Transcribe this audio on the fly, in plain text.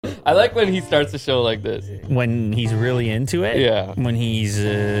I like when he starts the show like this. When he's really into it. Yeah. When he's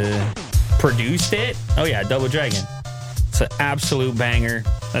produced it. Oh yeah, Double Dragon. It's an absolute banger.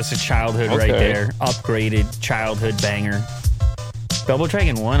 That's a childhood right there. Upgraded childhood banger. Double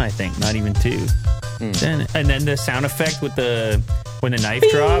Dragon 1, I think, not even 2. And then the sound effect with when the knife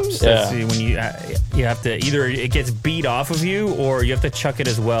drops. That's when you have to either it gets beat off of you or you have to chuck it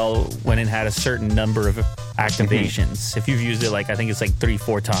as well when it had a certain number of activations. If you've used it I think it's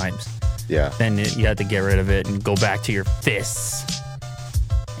 3-4 times. Yeah. Then you have to get rid of it and go back to your fists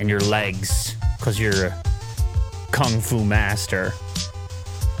and your legs because you're a kung fu master.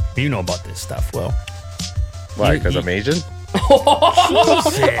 You know about this stuff, Will. Why? Because I'm Asian?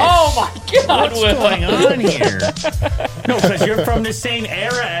 Oh my God! What's going on here? No, because you're from the same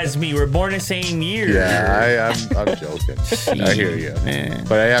era as me. We're born the same year. Yeah, I'm joking. I hear you. Man.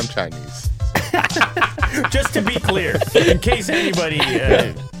 But I am Chinese. Just to be clear, in case anybody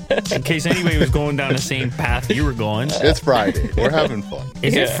was going down the same path you were going. It's Friday. We're having fun.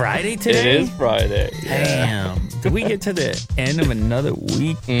 Is it Friday today? It is Friday. Damn. Did we get to the end of another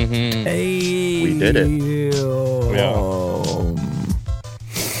week? Mm-hmm. Hey. We did it.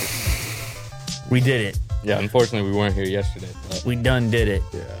 We did it. Yeah, unfortunately, we weren't here yesterday. But We done did it.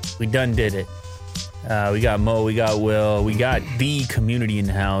 Yeah. We done did it. We got Mo, we got Will, we got the community in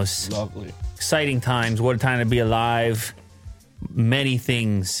the house. lovely. Exciting times. What a time to be alive. Many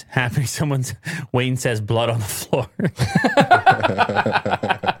things happening. Wayne says blood on the floor.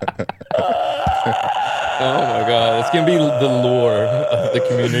 Oh my God, it's gonna be the lore of the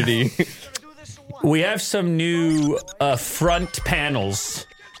community. We have some new front panels.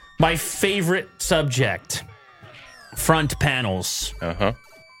 My favorite subject. Front panels. Uh-huh.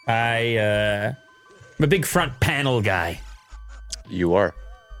 I'm a big front panel guy. You are.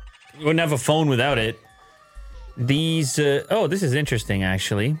 You wouldn't have a phone without it. These, this is interesting,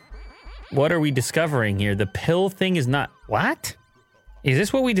 actually. What are we discovering here? The pill thing is not... What? Is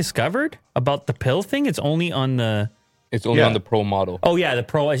this what we discovered about the pill thing? It's only on the... It's only on the Pro model. Oh, yeah, the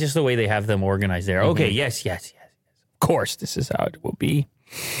Pro. It's just the way they have them organized there. Okay, yes. Of course, this is how it will be.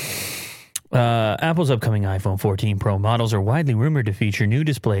 Apple's upcoming iPhone 14 Pro models are widely rumored to feature new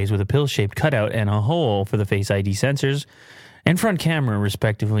displays with a pill-shaped cutout and a hole for the Face ID sensors and front camera,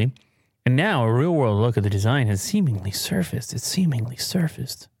 respectively. And now a real-world look at the design has seemingly surfaced. It's seemingly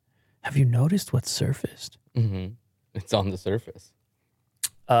surfaced. Have you noticed what's surfaced? Mm-hmm. It's on the surface.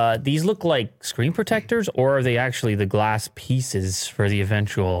 These look like screen protectors, or are they actually the glass pieces for the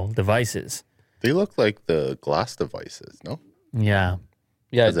eventual devices? They look like the glass devices, no? Yeah.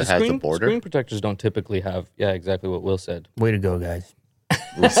 Yeah, Because it has the border? Screen protectors don't typically have. Yeah, exactly what Will said. Way to go, guys.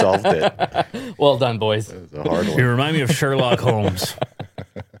 We solved it. Well done, boys. It was a hard You one. remind me of Sherlock Holmes.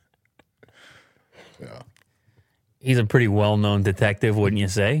 Yeah. He's a pretty well-known detective, wouldn't you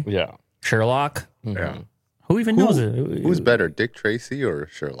say? Yeah. Sherlock? Yeah. Who even knows it? Who's better, Dick Tracy or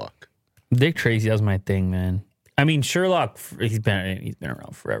Sherlock? Dick Tracy, that was my thing, man. I mean, Sherlock, he's been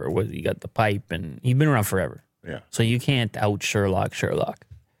around forever. He got the pipe, and he's been around forever. Yeah. So you can't out Sherlock.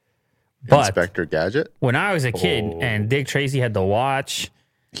 But Inspector Gadget? when I was a kid and Dick Tracy had the watch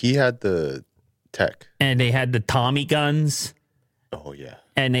He had the tech. and they had the Tommy guns Oh, yeah.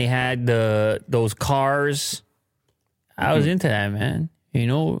 and they had those cars, I was into that, man. You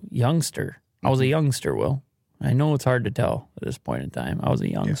know, youngster. I was a youngster, Will. I know it's hard to tell at this point in time. I was a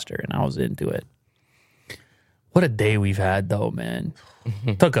youngster and I was into it. What a day we've had, though, man.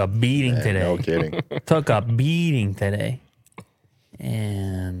 Took a beating today. No kidding. Took a beating today.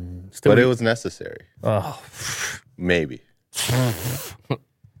 And still, But it was necessary. oh, Maybe.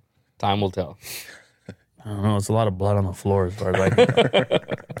 Time will tell. I don't know. It's a lot of blood on the floor as far as I can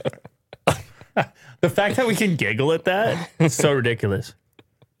tell. The fact that we can giggle at that is so ridiculous.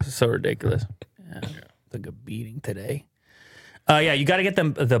 So ridiculous. Yeah, took a beating today. Yeah, you got to get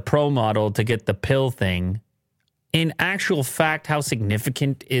the Pro model to get the pill thing. In actual fact, how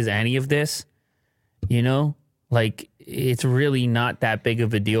significant is any of this? You know, like it's really not that big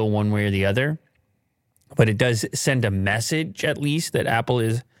of a deal one way or the other. But it does send a message, at least, that Apple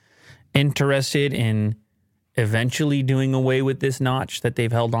is interested in eventually doing away with this notch that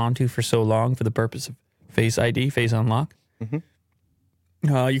they've held on to for so long for the purpose of Face ID, Face Unlock.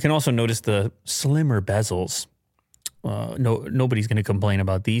 Mm-hmm. You can also notice the slimmer bezels. Nobody's going to complain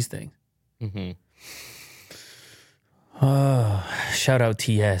about these things. Mm-hmm. Shout out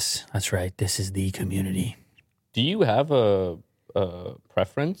TS. That's right. This is the community. Do you have a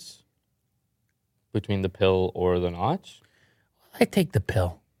preference between the pill or the notch? I take the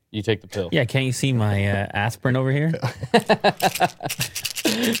pill. You take the pill. Yeah, can't you see my aspirin over here?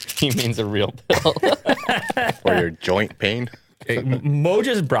 He means a real pill. For your joint pain. Mo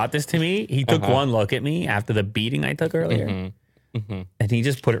just brought this to me. He took one look at me after the beating I took earlier, and he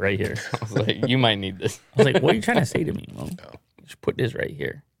just put it right here. I was like, you might need this. I was like, what are you trying to say to me, Mo? Just put this right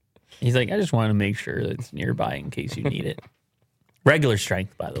here. He's like, I just want to make sure that it's nearby in case you need it. Regular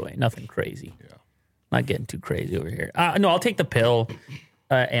strength, by the way. Nothing crazy. Yeah. Not getting too crazy over here. No, I'll take the pill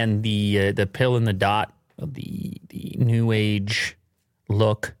and the pill and the dot of the new age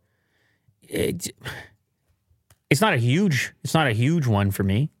look. It's not a huge one for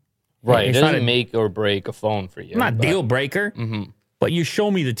me. Right. It's It not doesn't a- make or break a phone for you. Not but- deal breaker, but you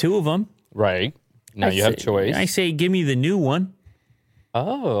show me the two of them. Right. Now you have choice. I say, give me the new one.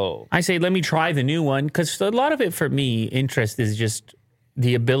 Oh. I say, let me try the new one. Because a lot of it for me, interest is just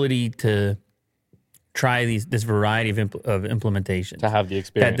the ability to try this variety of implementations To have the that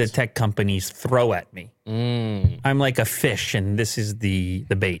experience. the tech companies throw at me. I'm like a fish, and this is the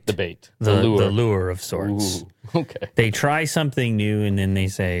bait. The bait. The lure. lure of sorts. Ooh. Okay. They try something new, and then they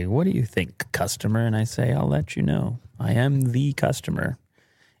say, what do you think, customer? And I say, I'll let you know. I am the customer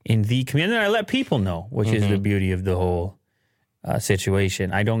in the community. And I let people know, which is the beauty of the whole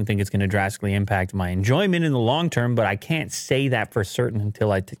situation. I don't think it's going to drastically impact my enjoyment in the long term, but I can't say that for certain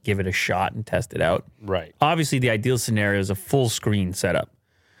until I give it a shot and test it out. Right. Obviously, the ideal scenario is a full screen setup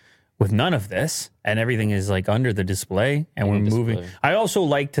with none of this, and everything is like under the display, and we're moving. display. I also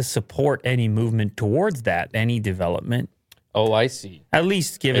like to support any movement towards that, any development. Oh, I see. At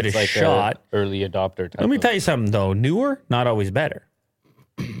least give it It's a like shot. a early adopter type. Let me of- tell you something, though. Newer, not always better.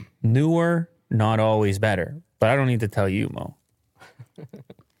 Newer, not always better. But I don't need to tell you, Mo.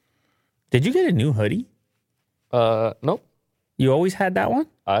 Did you get a new hoodie? Nope. You always had that one?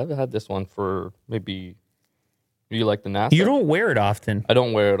 I've had this one for maybe. You like the NASA? You don't wear it often. I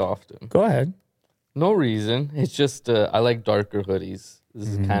don't wear it often. Go ahead. No reason. It's just I like darker hoodies. This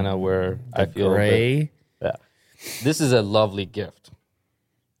is kind of where I feel. Gray. Yeah. This is a lovely gift.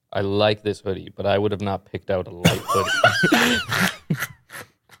 I like this hoodie, but I would have not picked out a light hoodie.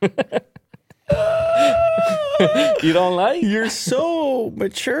 You don't like? You're so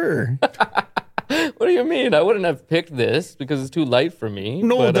mature. What do you mean? I wouldn't have picked this because it's too light for me.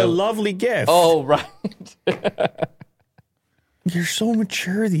 No, but, the lovely gift. Oh, right. You're so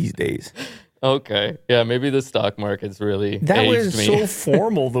mature these days. Okay. Yeah, maybe the stock market's really That aged was me. so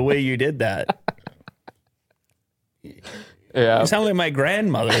formal the way you did that. Yeah. You sound like my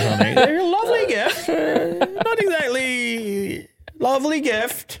grandmother or something. They're a lovely gift. Not exactly lovely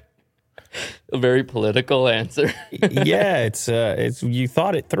gift. A very political answer. Yeah, it's you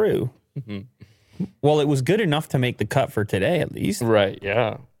thought it through. Well, it was good enough to make the cut for today, at least. Right.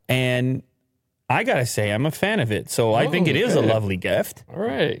 Yeah. And I gotta say, I'm a fan of it. So I think it is a okay. lovely gift, All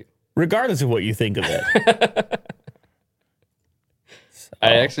right. regardless of what you think of it.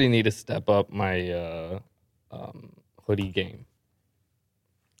 I actually need to step up my hoodie game.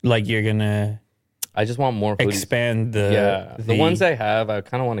 Like you're gonna I just want more hoodies. expand The ones I have, I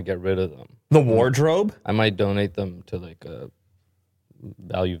kind of want to get rid of them. the wardrobe. I might donate them to like a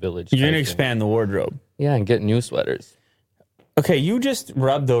Value Village. You're type gonna thing. expand the wardrobe. Yeah, and get new sweaters. Okay, you just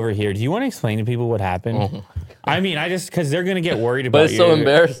rubbed over here. Do you want to explain to people what happened? Oh. I mean, I just because they're gonna get worried about But it's you. so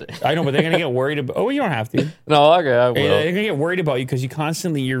embarrassing. I know, but they're gonna get worried about. Oh, you don't have to. No, okay, I will. They're gonna get worried about you because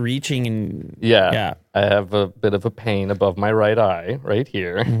you're reaching and Yeah. Yeah. I have a bit of a pain above my right eye, right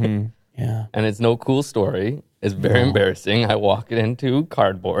here. yeah. And it's no cool story. It's very embarrassing. I walk it into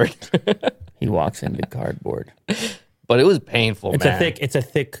cardboard. He walks into cardboard. But it was painful, It's man. a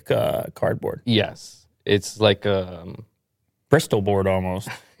thick cardboard, Yes. It's like Bristol board almost.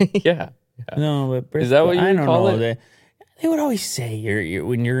 yeah. No, but Bristol, Is that what you I would don't call know. it? They would always say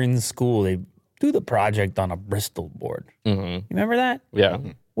when you're in school, they do the project on a Bristol board. Mm-hmm. You remember that? Yeah.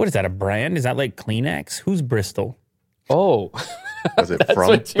 What is that? A brand? Is that like Kleenex? Who's Bristol? Oh. Was it from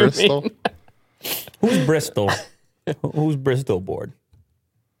what you Bristol? mean. Who's Bristol? Who's Bristol board?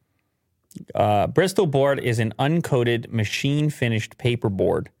 Bristol board is an uncoated, machine-finished paper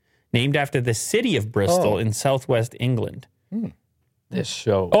board named after the city of Bristol in southwest England. This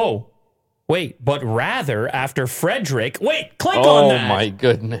show. Oh, wait, but rather after Frederick. Wait, click on Oh that. my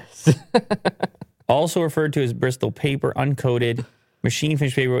goodness. Also referred to as Bristol paper, uncoated,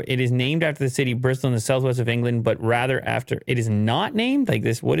 machine-finished paper. It is named after the city of Bristol in the southwest of England, but rather after. It is not named like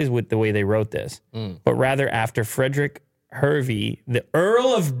this. What is with the way they wrote this? But rather after Frederick Hervey, the Earl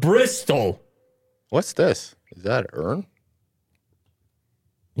of Bristol. What's this? Is that an urn?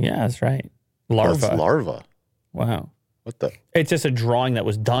 Yeah, that's right. Oh, Larva. it's larva. Wow. What the? It's just a drawing that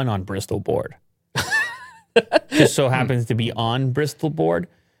was done on Bristol board. Just so happens to be on Bristol board.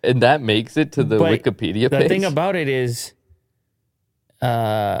 And that makes it to the But Wikipedia The page. thing about it is,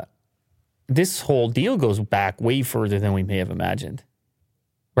 this whole deal goes back way further than we may have imagined.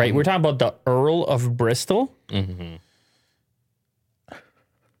 Right? We're talking about the Earl of Bristol. Mm-hmm.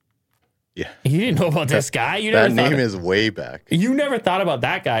 Yeah. You didn't know about this guy? You That never name thought, is way back. You never thought about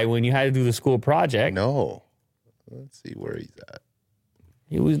that guy when you had to do the school project. No. Let's see where he's at.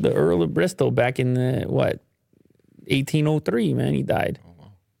 He was the Earl of Bristol back in the, 1803, man. He died. Oh,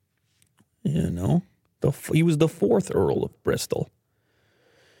 wow. You know, he was the 4th Earl of Bristol.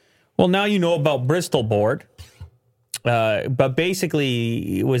 Well, now you know about Bristol board. But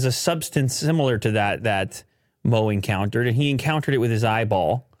basically, it was a substance similar to that Mo encountered, and he encountered it with his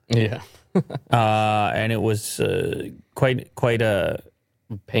eyeball. Yeah. And it was quite a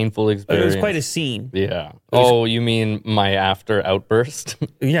Painful experience. It was quite a scene. Yeah. Oh, you mean my after outburst?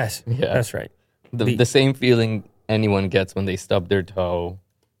 Yes, Yeah. that's right. The same feeling anyone gets when they stub their toe.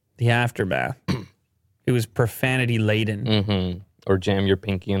 The aftermath. It was profanity laden. Mm-hmm. Or jam your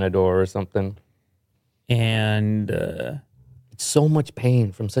pinky in a door or something. And It's so much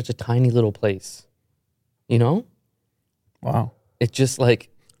pain from such a tiny little place. You know? wow. It's just like,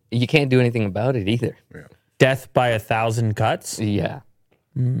 you can't do anything about it either. Yeah. Death by 1,000 cuts. Yeah.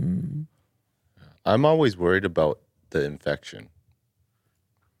 I'm always worried about the infection.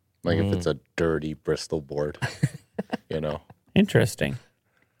 Like if it's a dirty Bristol board, you know? Interesting.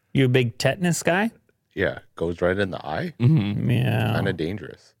 You a big tetanus guy? Yeah, goes right in the eye. Yeah. Kind of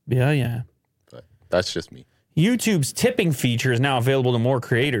dangerous, Yeah. but that's just me. YouTube's tipping feature is now available to more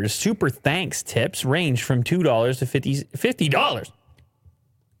creators. Super thanks tips range from $2 to $50.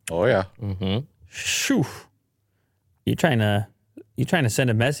 Oh yeah. Shoo. You trying to send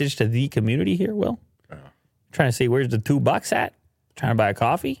a message to the community here, Will? Trying to say where's the $2 at? Trying to buy a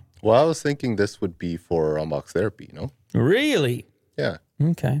coffee? Well, I was thinking this would be for unbox therapy, no? Really? Yeah.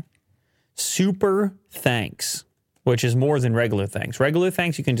 Okay. Super thanks, which is more than regular thanks. Regular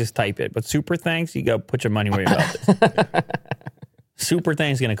thanks, you can just type it. But super thanks, you got to put your money where your mouth is. Super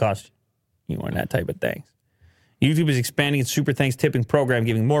thanks is going to cost you more than that type of thanks. YouTube is expanding its Super Thanks tipping program,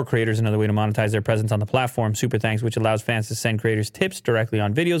 giving more creators another way to monetize their presence on the platform. Super Thanks, which allows fans to send creators tips directly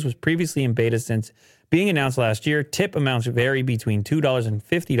on videos, was previously in beta since being announced last year. Tip amounts vary between $2 and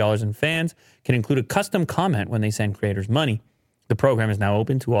 $50, and fans can include a custom comment when they send creators money. The program is now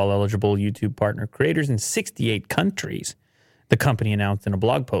open to all eligible YouTube partner creators in 68 countries. The company announced in a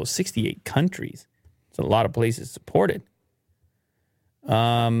blog post, 68 countries. It's a lot of places supported.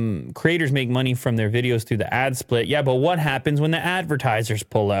 Creators make money from their videos through the ad split. Yeah, but what happens when the advertisers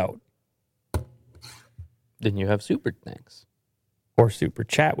pull out? Then you have super thanks. Or super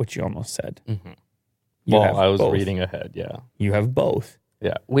chat, which you almost said. You Well, have I was both. reading ahead, yeah. You have both.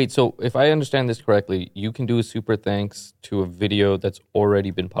 Yeah. Wait, so if I understand this correctly, you can do a super thanks to a video that's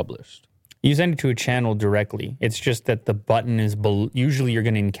already been published. You send it to a channel directly. It's just that the button is usually you're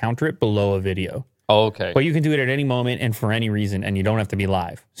going to encounter it below a video. Oh, okay. But you can do it at any moment and for any reason, and you don't have to be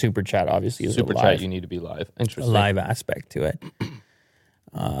live. Super chat obviously is Super a live, chat, you need to be live. a Interesting. live aspect to it.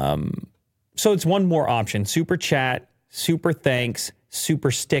 So it's one more option: super chat, super thanks,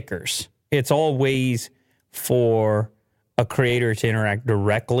 super stickers. It's all ways for a creator to interact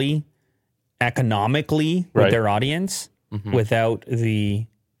directly, economically with Right. their audience without the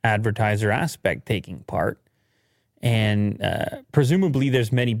advertiser aspect taking part. And presumably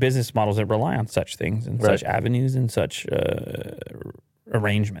there's many business models that rely on such things and such avenues and such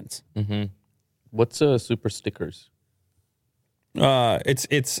arrangements. What's super stickers?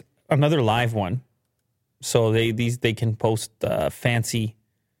 It's another live one. So they can post fancy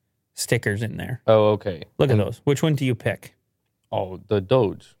stickers in there. Oh, okay. Look at those. Which one do you pick? Oh, the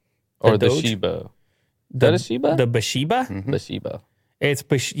Doge. Or the Doge? Shiba. Is that a Shiba? The Bathsheba? The Shiba. It's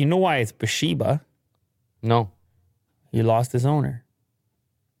you know why it's Bathsheba? No. He lost his owner.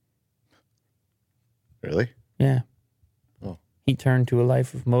 Really? Yeah. Oh. He turned to a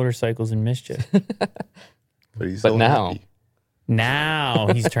life of motorcycles and mischief. But he's so now- happy. Now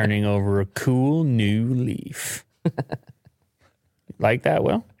he's turning over a cool new leaf. Like that,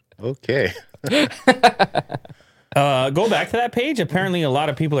 Will? Okay. Go back to that page. Apparently, a lot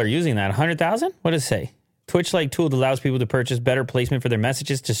of people are using that. 100,000? What does it say? Twitch-like tool that allows people to purchase better placement for their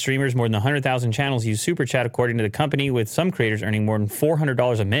messages to streamers. More than 100,000 channels use Super Chat, according to the company, with some creators earning more than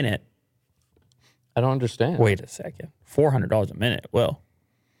 $400 a minute. I don't understand. Wait a second. $400 a minute? Well,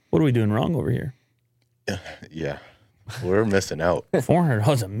 what are we doing wrong over here? Yeah. We're missing out.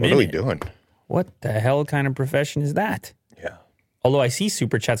 $400 a minute? What are we doing? What the hell kind of profession is that? Yeah. Although I see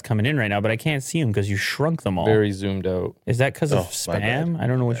Super Chats coming in right now, but I can't see them because you shrunk them all. Very zoomed out. Is that because of Oh, my bad. spam? I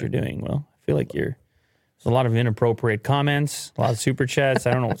don't know what you're doing, Will. I feel like there's a lot of inappropriate comments, a lot of super chats.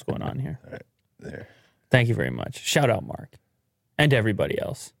 I don't know what's going on here. There. Thank you very much. Shout out, Mark. And everybody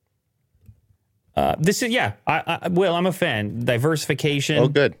else. This is, Will, I'm a fan. Diversification. Oh,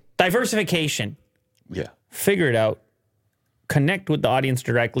 good. Diversification. Yeah. Figure it out. Connect with the audience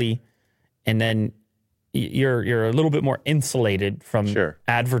directly, and then you're a little bit more insulated from Sure.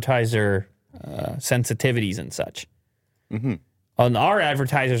 advertiser sensitivities and such. Mm-hmm. And our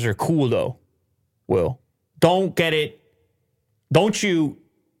advertisers are cool though. Will, don't get it. Don't you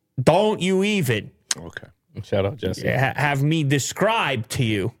even Okay. Shout out, Jesse. have me describe to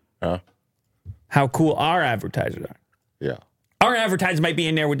you how cool our advertisers are. Yeah. Our advertisers might be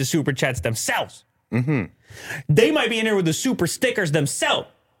in there with the super chats themselves. Mm-hmm. They might be in there with the super stickers themselves.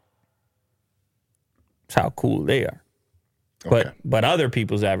 That's how cool they are. Okay. But other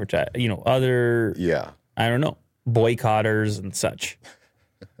people's advertise, other Yeah. I don't know, boycotters and such.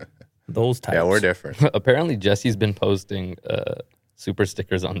 Those types. Yeah, we're different. Apparently, Jesse's been posting super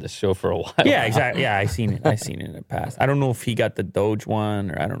stickers on this show for a while. Yeah, now. exactly. Yeah, I seen it. I seen it in the past. I don't know if he got the Doge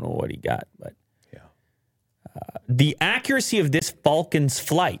one or I don't know what he got, but Yeah. the accuracy of this Falcon's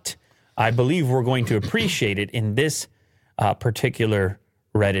flight, I believe we're going to appreciate it in this particular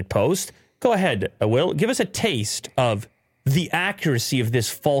Reddit post. Go ahead, Will. Give us a taste of the accuracy of this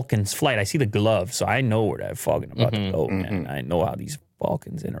Falcon's flight. I see the glove, so I know where that Falcon about to go, man. I know how these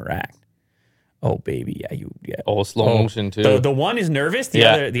Falcons interact. Oh, baby. Yeah. Oh, slow motion too. The one is nervous.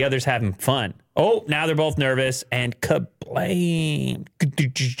 The other's having fun. Oh, now they're both nervous and kablam.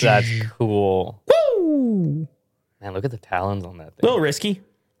 That's cool. Woo! Man, look at the talons on that thing. Little risky.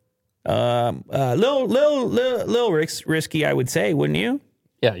 Little risky, I would say, wouldn't you?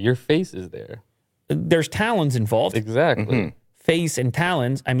 Yeah, your face is there. There's talons involved. Exactly. Face and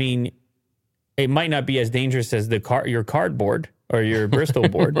talons. I mean, it might not be as dangerous as your cardboard or your Bristol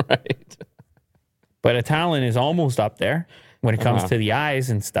board, Right. but a talon is almost up there when it comes to the eyes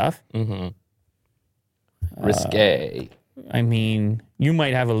and stuff. Risque. I mean, you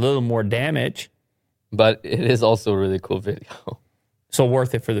might have a little more damage, But it is also a really cool video. so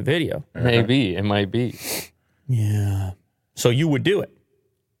worth it for the video. Maybe. It might be. Yeah. So you would do it.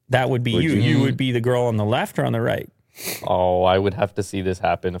 That would be you. You would be the girl on the left or on the right. Oh, I would have to see this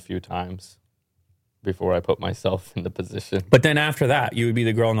happen a few times before I put myself in the position. But then after that, you would be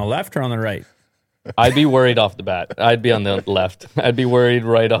the girl on the left or on the right. I'd be worried off the bat. I'd be on the left. I'd be worried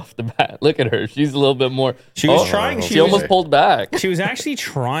right off the bat. Look at her. She's a little bit more. She was trying. She almost pulled back. She was actually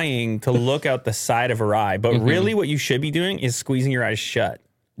trying to look out the side of her eye, but really what you should be doing is squeezing your eyes shut.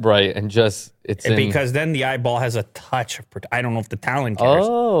 Right. And just, it's in. Because then the eyeball has a touch of I don't know if the talon cares.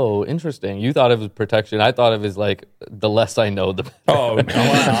 Oh, interesting. You thought it was protection. I thought of it as like, the less I know, the better. Oh, well,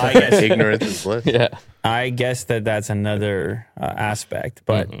 I guess. Ignorance is bliss. Yeah. I guess that's another aspect,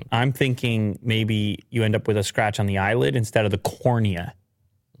 but I'm thinking maybe you end up with a scratch on the eyelid instead of the cornea.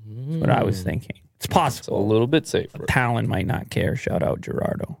 That's what I was thinking. It's A possible. little bit safer. Talon might not care. Shout out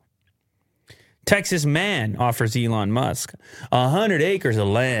Gerardo. Texas man offers Elon Musk 100 acres of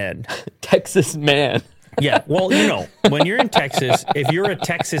land. Texas man. Yeah, well, when you're in Texas, if you're a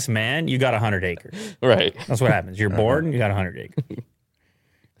Texas man, you got 100 acres. Right. That's what happens. You're born, you got 100 acres.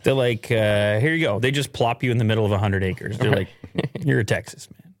 They're like, here you go. They just plop you in the middle of 100 acres. They're like, you're a Texas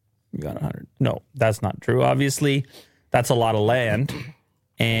man. You got 100. No, that's not true. Obviously, that's a lot of land.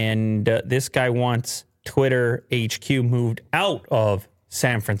 And this guy wants Twitter HQ moved out of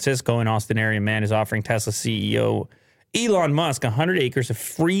San Francisco. An Austin area man is offering Tesla CEO Elon Musk 100 acres of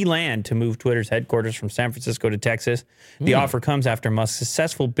free land to move Twitter's headquarters from San Francisco to Texas. The offer comes after Musk's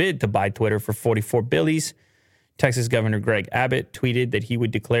successful bid to buy Twitter for $44 billion. Texas Governor Greg Abbott tweeted that he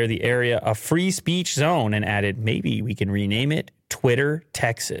would declare the area a free speech zone and added, maybe we can rename it Twitter,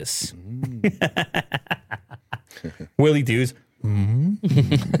 Texas. Willie Dews.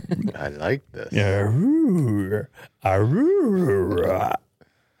 I like this.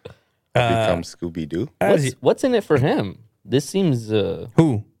 Become Scooby Doo. What's in it for him? This seems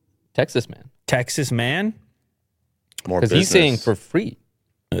Who? Texas man. Texas man? More Because business. he's saying for free.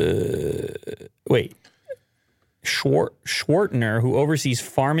 Wait. Schwartner, who oversees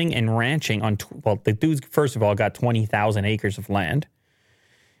farming and ranching on, the dude's, first of all, got 20,000 acres of land.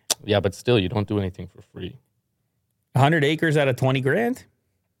 Yeah, but still, you don't do anything for free. 100 acres out of 20 grand?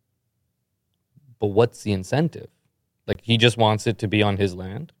 But what's the incentive? Like, he just wants it to be on his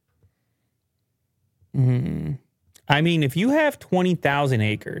land? I mean, if you have 20,000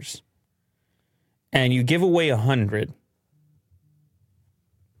 acres and you give away 100,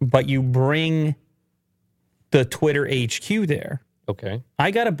 but you bring the Twitter HQ there, Okay.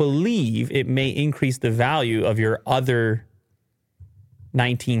 I got to believe it may increase the value of your other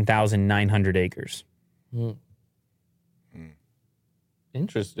 19,900 acres.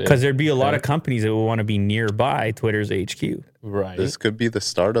 Interesting. Because there'd be a lot of companies that would want to be nearby Twitter's HQ. Right. This could be the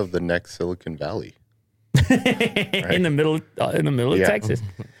start of the next Silicon Valley. in the middle of Yeah. Texas.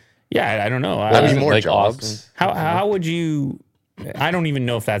 Yeah, I don't know. That'd be more like jobs. Austin. How would you? I don't even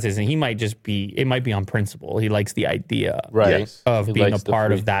know if that's his. He might just be. It might be on principle. He likes the idea Right. Yes. of He being a likes the part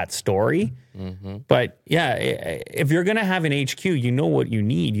free- of that story. But yeah, if you're gonna have an HQ, you know what you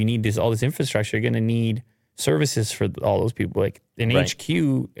need. You need all this infrastructure. You're gonna need services for all those people. Like an Right.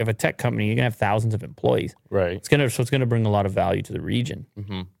 HQ of a tech company, you're gonna have thousands of employees. Right. It's gonna bring a lot of value to the region.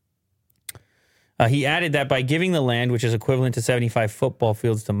 He added that by giving the land, which is equivalent to 75 football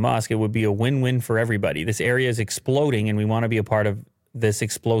fields to Musk, it would be a win-win for everybody. This area is exploding, and we want to be a part of this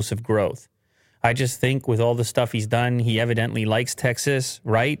explosive growth. I just think with all the stuff he's done, he evidently likes Texas,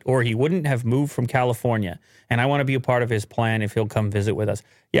 right? Or he wouldn't have moved from California. And I want to be a part of his plan if he'll come visit with us.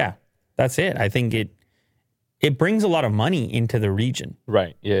 Yeah, that's it. I think it brings a lot of money into the region.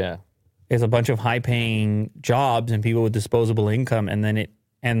 Right. Yeah. There's a bunch of high-paying jobs and people with disposable income, and then it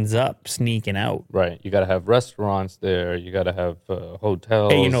ends up sneaking out. Right. You got to have restaurants there. You got to have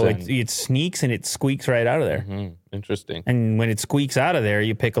hotels. Hey, and- it sneaks and it squeaks right out of there. Interesting. And when it squeaks out of there,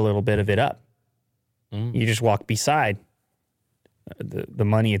 you pick a little bit of it up. You just walk beside the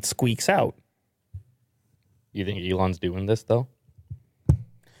money it squeaks out. You think Elon's doing this though?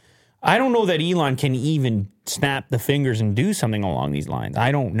 I don't know that Elon can even snap the fingers and do something along these lines.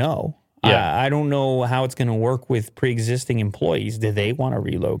 I don't know. Yeah. I don't know how it's going to work with pre-existing employees. Do they want to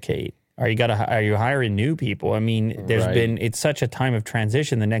relocate? Are you hiring new people? I mean, Right. it's such a time of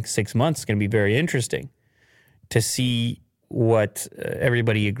transition. The next 6 months is going to be very interesting to see what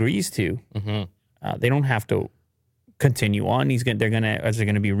everybody agrees to. They don't have to continue on. Is there going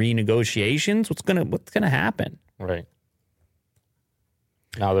to be renegotiations? What's going to happen? Right.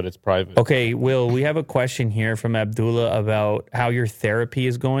 Now that it's private. Okay, Will, we have a question here from Abdullah about how your therapy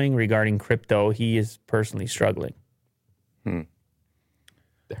is going regarding crypto. He is personally struggling.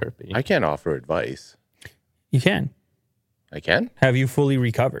 Therapy. I can't offer advice. You can. I can? Have you fully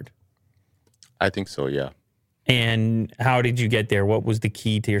recovered? I think so, yeah. And how did you get there? What was the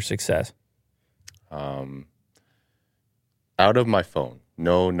key to your success? Out of my phone.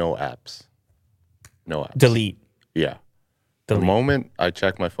 No apps. No apps. Delete. Yeah. Delete. The moment I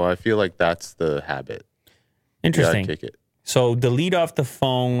check my phone, I feel like that's the habit. You Interesting. gotta kick it. So delete off the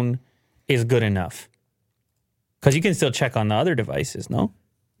phone is good enough. Because you can still check on the other devices, no?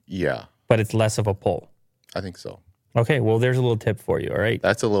 Yeah, But it's less of a pull. I think so. Okay, well, there's a little tip for you, all right?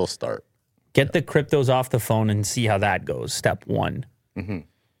 That's a little start. Get the cryptos off the phone and see how that goes. Step one.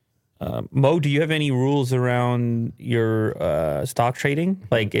 Mo, do you have any rules around your stock trading?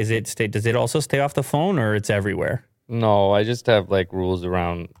 Like, does it also stay off the phone or it's everywhere? No, I just have like rules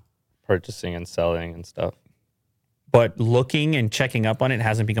around purchasing and selling and stuff. But looking and checking up on it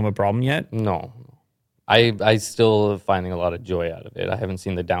hasn't become a problem yet? No. I still finding a lot of joy out of it. I haven't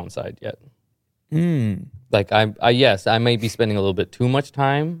seen the downside yet. Like yes, I may be spending a little bit too much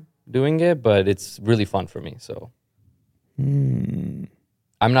time doing it, but it's really fun for me. So I'm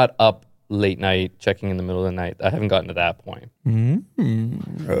not up late night checking in the middle of the night. I haven't gotten to that point.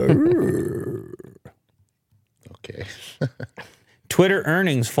 Okay. Twitter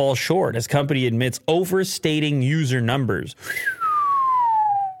earnings fall short as company admits overstating user numbers.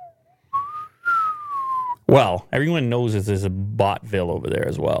 Well, everyone knows this is a botville over there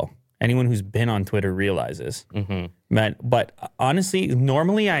as well. Anyone who's been on Twitter realizes. But honestly,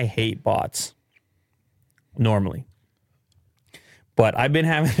 normally I hate bots. Normally. But I've been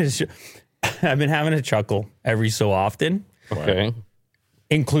having a chuckle every so often, Okay.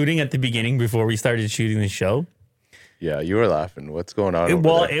 including at the beginning before we started shooting the show. Yeah, you were laughing. What's going on?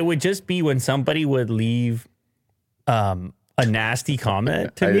 Over there? It would just be when somebody would leave a nasty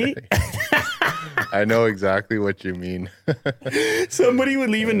comment to me. I know exactly what you mean. Somebody would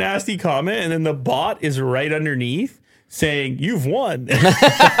leave a nasty comment, and then the bot is right underneath saying, "You've won."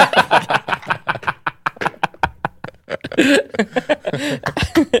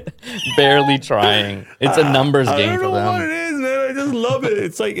 Barely trying. It's a numbers I game don't for know what them. it is, man. I just love it.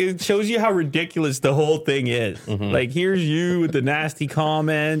 It's like it shows you how ridiculous the whole thing is. Like, here's you with the nasty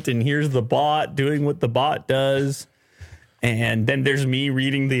comment, and here's the bot doing what the bot does. And then there's me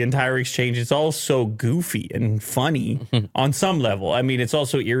reading the entire exchange. It's all so goofy and funny on some level. I mean, it's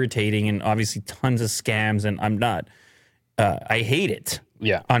also irritating and obviously tons of scams. And I'm not, I hate it.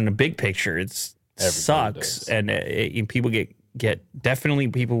 Yeah. On the big picture, it Everybody sucks. does. And people get definitely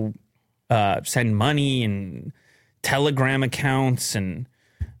people send money and Telegram accounts and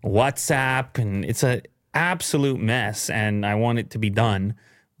WhatsApp. And it's a absolute mess. And I want it to be done.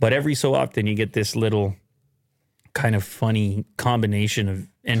 But every so often you get this little kind of funny combination of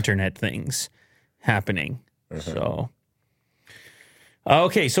internet things happening. So,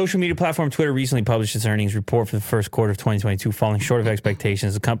 okay, social media platform Twitter recently published its earnings report for the first quarter of 2022, falling short of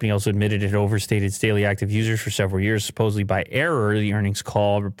expectations. The company also admitted it had overstated its daily active users for several years, supposedly by error. The earnings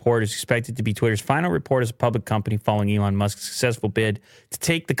call report is expected to be Twitter's final report as a public company following Elon Musk's successful bid to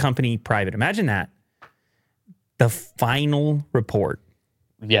take the company private. Imagine that. The final report.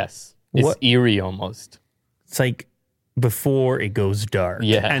 Yes. It's eerie almost. It's like before it goes dark.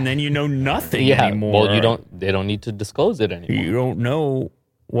 Yeah. And then you know nothing anymore. Well, they don't need to disclose it anymore. You don't know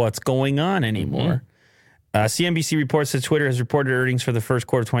what's going on anymore. CNBC reports that Twitter has reported earnings for the first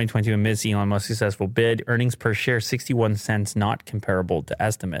quarter of 2022 amidst Elon Musk's successful bid. Earnings per share 61 cents, not comparable to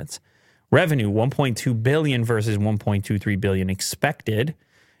estimates. Revenue 1.2 billion versus 1.23 billion expected.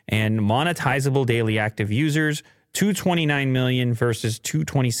 And monetizable daily active users 229 million versus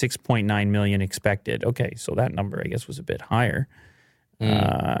 226.9 million expected. Okay, so that number, I guess, was a bit higher.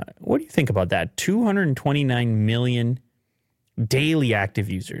 What do you think about that? 229 million daily active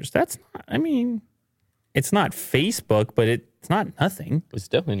users. That's not, I mean, it's not Facebook, but it's not nothing. It's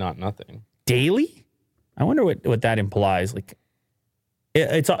definitely not nothing. Daily? I wonder what that implies. Like,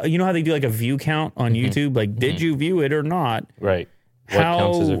 it's you know how they do like a view count on YouTube? Like, did you view it or not? Right. What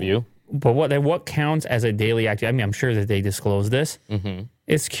counts as a view? But what counts as a daily active? I mean, I'm sure that they disclose this.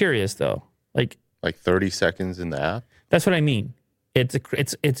 It's curious though. Like 30 seconds in the app. That's what I mean.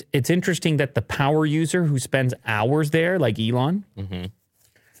 It's interesting that the power user who spends hours there, like Elon,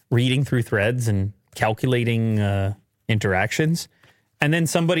 reading through threads and calculating interactions, and then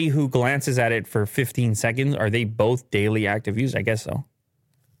somebody who glances at it for 15 seconds, are they both daily active users? I guess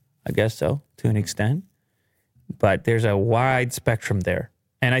so, to an extent. But there's a wide spectrum there.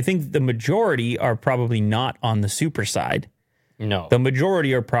 And I think the majority are probably not on the super side. No. The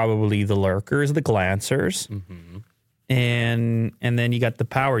majority are probably the lurkers, the glancers. And then you got the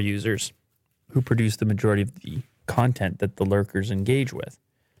power users who produce the majority of the content that the lurkers engage with.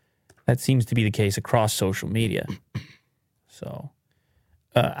 That seems to be the case across social media. So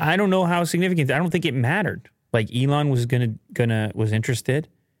I don't know how significant. I don't think it mattered. Like Elon was was interested.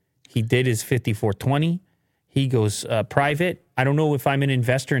 He did his 5420. He goes private. I don't know if I'm an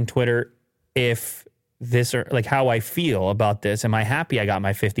investor in Twitter, if this or like how I feel about this. Am I happy I got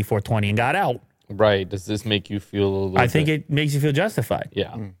my 5420 and got out? Right. Does this make you feel a little I think it makes you feel justified.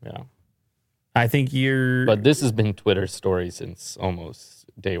 Yeah. Yeah. I think you're... But this has been Twitter's story since almost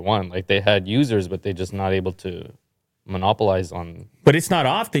day one. Like they had users, but they're just not able to monopolize on... But it's not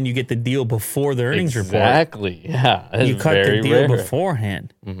often you get the deal before the earnings report. Exactly. Yeah. That You is cut the very deal rare.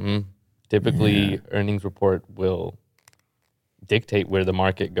 beforehand. Typically, earnings report will dictate where the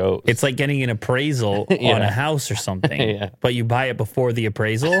market goes. It's like getting an appraisal on a house or something, but you buy it before the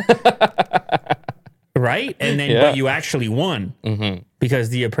appraisal, right? And then but you actually won because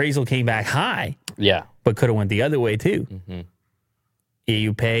the appraisal came back high. Yeah. But could have went the other way too.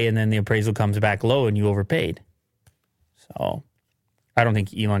 You pay and then the appraisal comes back low and you overpaid. So I don't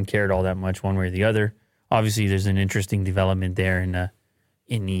think Elon cared all that much one way or the other. Obviously, there's an interesting development there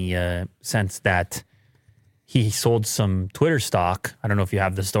in the sense that he sold some Twitter stock. I don't know if you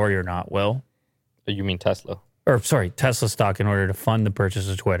have the story or not, Will. You mean Tesla? Or, sorry, Tesla stock in order to fund the purchase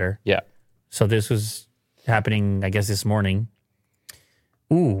of Twitter. Yeah. So this was happening, I guess, this morning.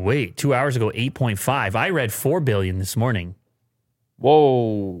 Ooh, wait, 2 hours ago, 8.5. I read 4 billion this morning.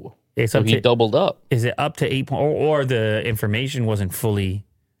 Whoa. It's So up he to, doubled up. is it up to 8, or the information wasn't fully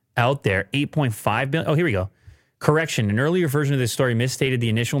out there. 8.5 billion. Oh, here we go. Correction, an earlier version of this story misstated the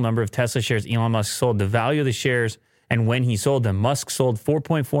initial number of Tesla shares Elon Musk sold. The value of the shares and when he sold them. Musk sold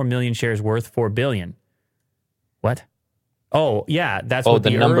 4.4 million shares worth $4 billion. What? Oh, yeah, that's what the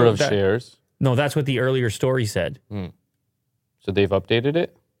number of shares. No, that's what the earlier story said. So they've updated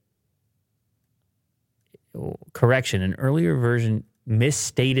it? Oh, correction, an earlier version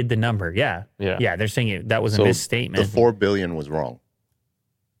misstated the number. Yeah. Yeah, they're saying that was a misstatement. The 4 billion was wrong.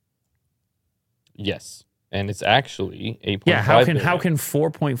 Yes. And it's actually 8.5 Yeah, how can billion.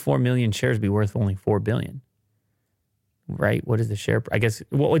 4.4 million shares be worth only 4 billion? Right? What is the share? I guess,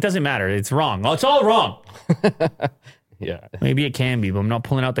 well, it doesn't matter. It's wrong. Oh, it's all wrong. Yeah. Maybe it can be, but I'm not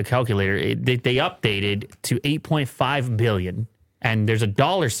pulling out the calculator. They updated to 8.5 billion, and there's a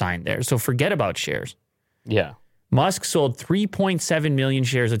dollar sign there. So forget about shares. Yeah. Musk sold 3.7 million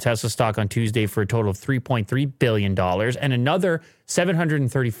shares of Tesla stock on Tuesday for a total of $3.3 billion, and another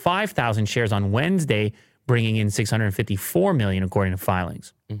 735,000 shares on Wednesday, bringing in $654 million, according to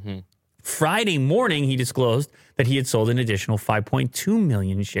filings. Friday morning, he disclosed that he had sold an additional 5.2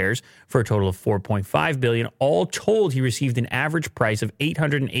 million shares for a total of $4.5 billion. All told, he received an average price of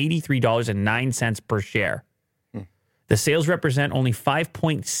 $883.09 per share. The sales represent only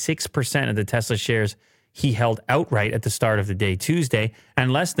 5.6% of the Tesla shares he held outright at the start of the day Tuesday,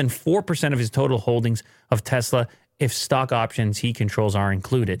 and less than 4% of his total holdings of Tesla if stock options he controls are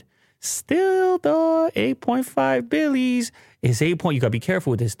included. Still, though, 8.5 billies is 8 point. You got to be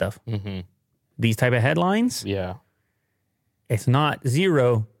careful with this stuff. These type of headlines, Yeah. it's not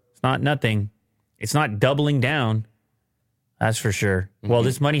zero. It's not nothing. It's not doubling down. That's for sure. Well,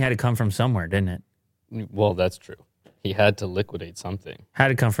 this money had to come from somewhere, didn't it? Well, that's true. He had to liquidate something. Had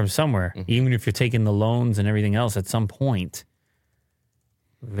to come from somewhere, even if you're taking the loans and everything else at some point.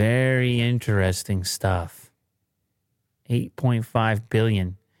 Very interesting stuff. 8.5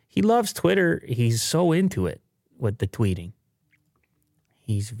 billion. He loves Twitter. He's so into it with the tweeting.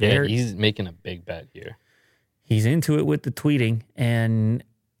 He's He's making a big bet here. He's into it with the tweeting. And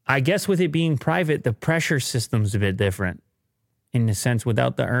I guess with it being private, the pressure system's a bit different. In the sense,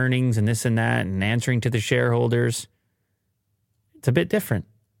 without the earnings and this and that and answering to the shareholders, it's a bit different.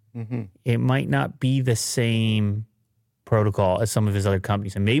 It might not be the same protocol as some of his other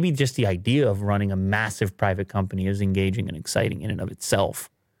companies. And maybe just the idea of running a massive private company is engaging and exciting in and of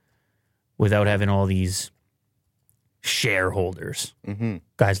itself without having all these shareholders.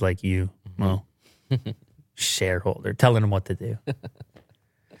 Guys like you, well, shareholder, telling them what to do.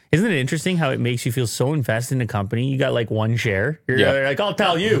 Isn't it interesting how it makes you feel so invested in a company? You got like one share. You're like, I'll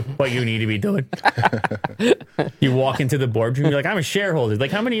tell you what you need to be doing. You walk into the boardroom, you're like, I'm a shareholder.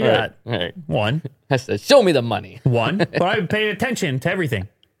 Like, how many you got? Right. One. I said, show me the money. One. But I've paid attention to everything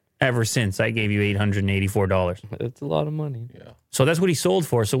ever since I gave you $884. That's a lot of money. Yeah. So that's what he sold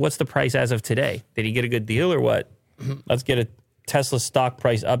for. So what's the price as of today? Did he get a good deal or what? Let's get a Tesla stock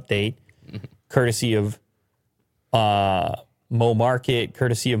price update, courtesy of Mo Market,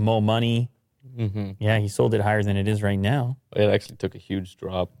 courtesy of Mo Money. Yeah, he sold it higher than it is right now. It actually took a huge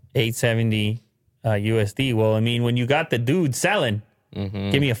drop. 870 USD. Well, I mean, when you got the dude selling, give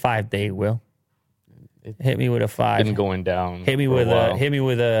me a 5-day, Will. Hit me with a 5. Been going down. Hit me for with a while. a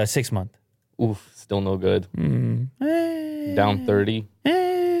 6-month. Oof, still no good. Down 30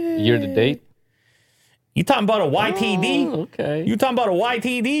 year to date. You talking about a YTD? Oh, okay. You talking about a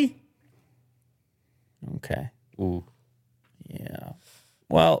YTD? Okay. Ooh. Yeah.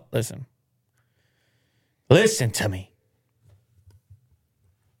 Well, listen. Listen to me.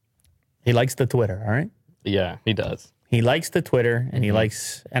 He likes the Twitter, all right? Yeah, he does. He likes the Twitter, and he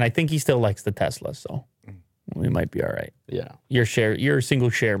likes, and I think he still likes the Tesla, so we might be all right. Yeah. Your single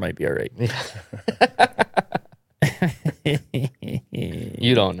share might be all right.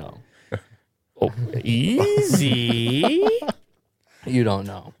 You don't know. Oh, easy. You don't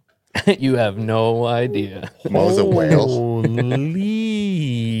know. You have no idea. Mo's a whale. Holy.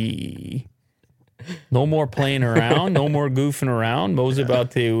 No more playing around. No more goofing around. Mo's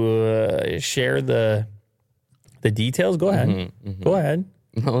about to share the details. Go ahead. Go ahead.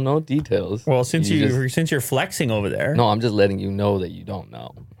 No details. Well, since you're flexing over there. No, I'm just letting you know that you don't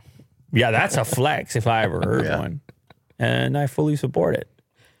know. Yeah, that's a flex if I ever heard one. And I fully support it.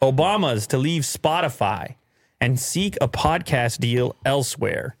 Obama's to leave Spotify and seek a podcast deal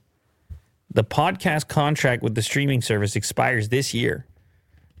elsewhere. The podcast contract with the streaming service expires this year.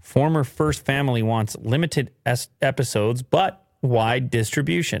 Former First Family wants limited episodes, but wide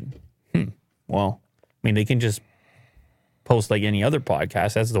distribution. Well, I mean, they can just post like any other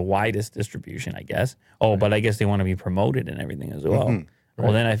podcast. That's the widest distribution, I guess. Oh, but I guess they want to be promoted and everything as well.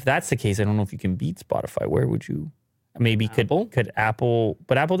 Well, then if that's the case, I don't know if you can beat Spotify. Where would you? Maybe could Apple,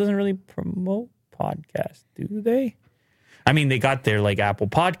 but Apple doesn't really promote podcasts, do they? I mean, they got their like Apple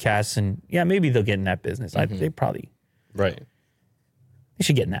Podcasts, and yeah, maybe they'll get in that business. They probably Right. they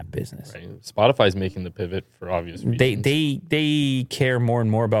should get in that business. Right. Spotify's making the pivot for obvious reasons. They care more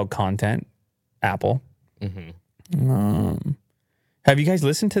and more about content. Apple. Have you guys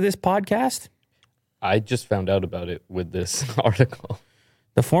listened to this podcast? I just found out about it with this article.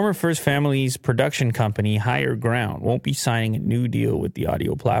 The former First Family's production company, Higher Ground, won't be signing a new deal with the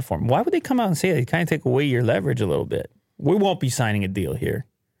audio platform. Why would they come out and say that? They kind of take away your leverage a little bit. We won't be signing a deal here.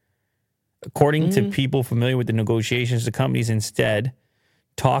 According to people familiar with the negotiations, the company's instead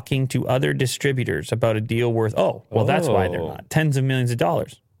talking to other distributors about a deal worth, that's why they're not. Tens of millions of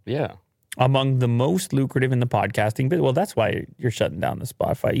dollars. Yeah. Among the most lucrative in the podcasting business. Well, that's why you're shutting down the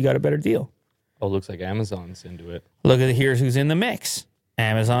Spotify. You got a better deal. Oh, looks like Amazon's into it. Look at here's who's in the mix.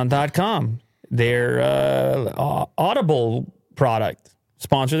 Amazon.com. Their Audible product.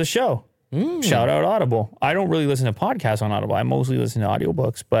 Sponsor the show. Shout out Audible. I don't really listen to podcasts on Audible. I mostly listen to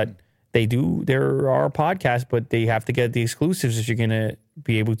audiobooks, but there are podcasts, but they have to get the exclusives if you're going to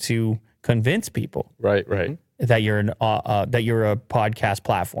be able to convince people Right. that you're a podcast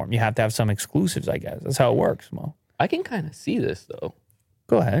platform. You have to have some exclusives, I guess. That's how it works, Mo. I can kind of see this though.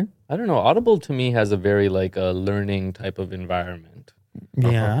 Go ahead. I don't know. Audible to me has a very like a learning type of environment,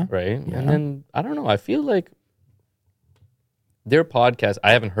 Yeah. right? Yeah. And then I don't know. I feel like their podcast.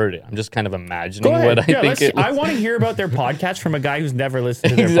 I haven't heard it. I'm just kind of imagining Go ahead. what I think it. I want to hear about their podcast from a guy who's never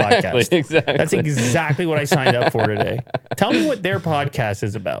listened to their Exactly, podcast. exactly. That's exactly what I signed up for today. Tell me what their podcast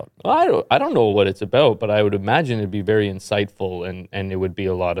is about. I don't know what it's about, but I would imagine it'd be very insightful and it would be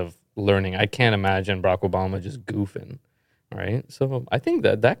a lot of learning. I can't imagine Barack Obama just goofing, right? So I think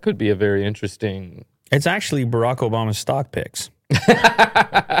that could be a very interesting. It's actually Barack Obama's stock picks.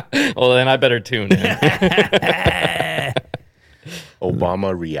 Well, then I better tune in.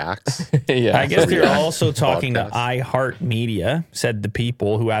 Obama reacts. Yeah, I guess they're React also talking to podcast. iHeartMedia, said the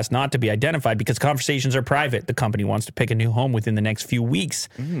people who asked not to be identified because conversations are private. The company wants to pick a new home within the next few weeks.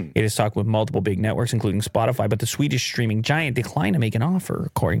 It is talking with multiple big networks, including Spotify, but the Swedish streaming giant declined to make an offer,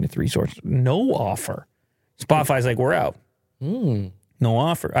 according to three sources. No offer. Spotify's like, we're out. No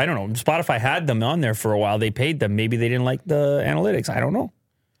offer. I don't know. Spotify had them on there for a while. They paid them. Maybe they didn't like the analytics. I don't know.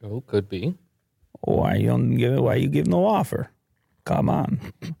 Oh, could be. Why you give no offer? Come on.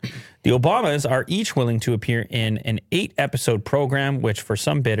 The Obamas are each willing to appear in an 8-episode program, which for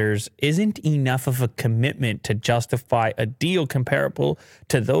some bidders isn't enough of a commitment to justify a deal comparable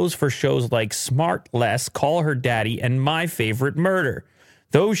to those for shows like Smart Less, Call Her Daddy, and My Favorite Murder.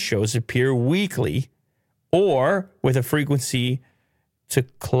 Those shows appear weekly or with a frequency to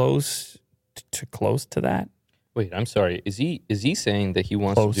close to that. Wait, I'm sorry. Is he saying that he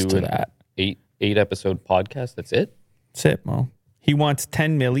wants Close to do to an that. eight episode podcast? That's it? That's it, Mo. He wants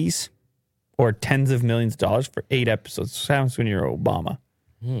 10 millies or tens of millions of dollars for 8 episodes. Sounds when you're Obama.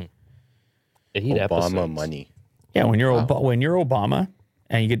 8 Obama episodes. money. Yeah, when you're when you're Obama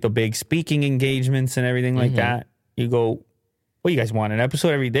and you get the big speaking engagements and everything like that, you go, "What you guys want? An episode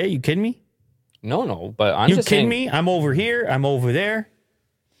every day? You kidding me? No, but I'm You just kidding saying, me? I'm over here. I'm over there.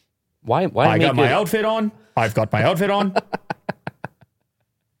 Why I make got my it, outfit on. I've got my outfit on.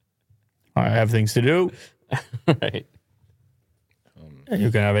 I have things to do. right? You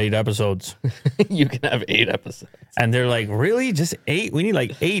can have 8 episodes." You can have 8 episodes. And they're like, "Really? Just 8? We need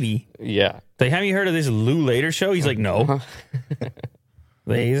like 80." Yeah. Like, have you heard of this Lou Later show? He's like, "No."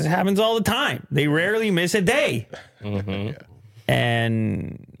 This happens all the time. They rarely miss a day.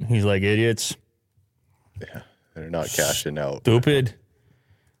 And he's like, "Idiots, They're not cashing out. stupid.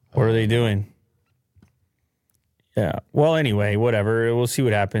 What are they doing?" Yeah. Well, anyway, whatever. We'll see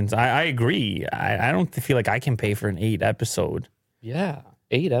what happens. I agree. I don't feel like I can pay for an 8 episode. Yeah.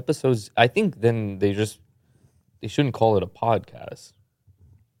 8 episodes. I think then they shouldn't call it a podcast.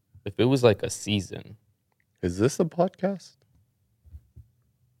 If it was like a season. Is this a podcast?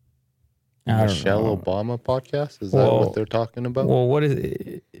 I don't Michelle know. Obama podcast? Is that Well- what they're talking about? Well, what is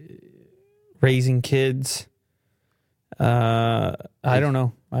it? Raising kids? I don't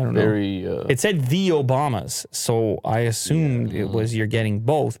know. Very It said the Obamas, so I assumed it was you're getting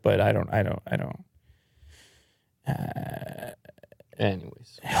both, but I don't.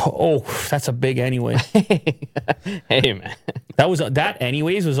 anyways. Oh, that's a big anyway. Hey man. That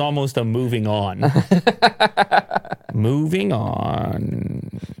anyways was almost a moving on. Moving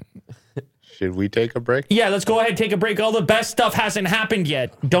on. Should we take a break? Yeah, let's go ahead and take a break. All the best stuff hasn't happened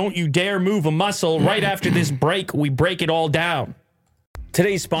yet. Don't you dare move a muscle. Right after this break, we break it all down.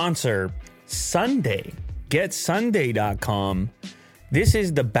 Today's sponsor, Sunday. GetSunday.com. This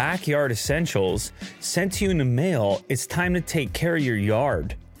is the Backyard Essentials sent to you in the mail. It's time to take care of your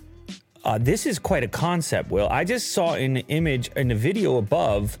yard. This is quite a concept, Will. I just saw an image in the video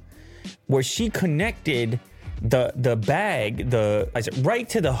above where she connected the bag, right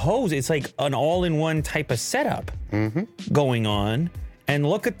to the hose. It's like an all-in-one type of setup going on. And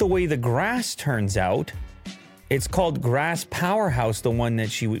look at the way the grass turns out. It's called Grass Powerhouse, the one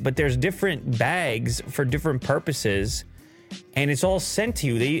that but there's different bags for different purposes. And it's all sent to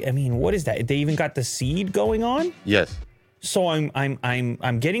you. What is that? They even got the seed going on? Yes. So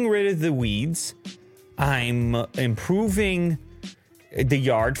I'm getting rid of the weeds. I'm improving the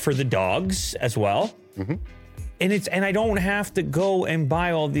yard for the dogs as well. And I don't have to go and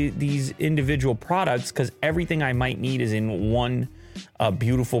buy all these individual products because everything I might need is in one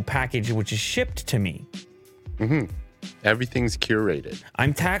beautiful package, which is shipped to me. Everything's curated.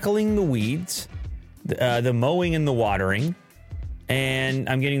 I'm tackling the weeds, the mowing and the watering, and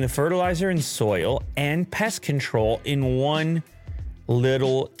I'm getting the fertilizer and soil and pest control in one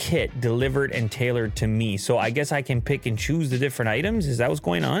little kit delivered and tailored to me. So I guess I can pick and choose the different items. Is that what's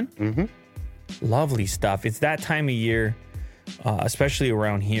going on? Lovely stuff. It's that time of year, especially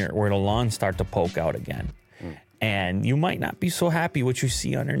around here, where the lawns start to poke out again. and you might not be so happy what you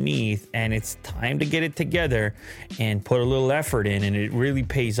see underneath, and it's time to get it together and put a little effort in, and it really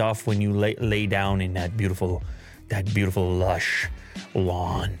pays off when you lay down in that beautiful lush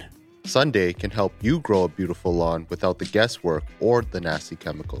lawn. Sunday can help you grow a beautiful lawn without the guesswork or the nasty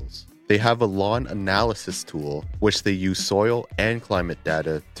chemicals. They have a lawn analysis tool, which they use soil and climate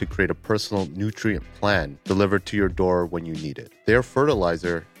data to create a personal nutrient plan delivered to your door when you need it. Their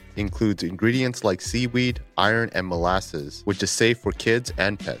fertilizer includes ingredients like seaweed, iron, and molasses, which is safe for kids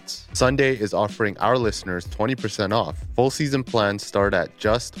and pets. Sunday is offering our listeners 20% off. Full season plans start at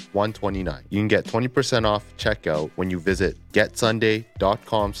just $129. You can get 20% off checkout when you visit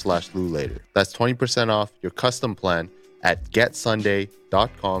getsunday.com/LouLater. That's 20% off your custom plan at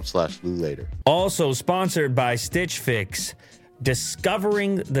getsunday.com/LouLater. Also sponsored by Stitch Fix.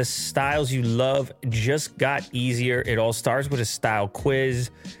 Discovering the styles you love just got easier. It all starts with a style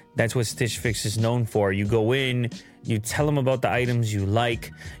quiz. That's what Stitch Fix is known for. You go in, you tell them about the items you like,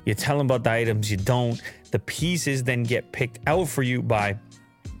 you tell them about the items you don't. The pieces then get picked out for you by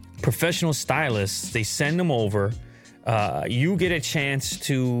professional stylists. They send them over. You get a chance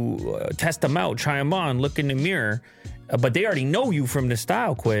to test them out, try them on, look in the mirror. But they already know you from the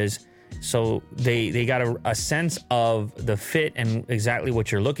style quiz. So they got a sense of the fit and exactly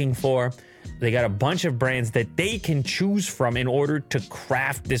what you're looking for. They got a bunch of brands that they can choose from in order to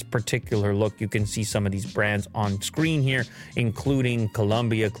craft this particular look. You can see some of these brands on screen here, including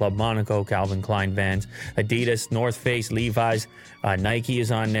Columbia, Club Monaco, Calvin Klein, Vans, Adidas, North Face, Levi's, Nike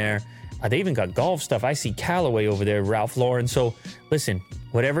is on there. They even got golf stuff. I see Callaway over there, Ralph Lauren. So listen,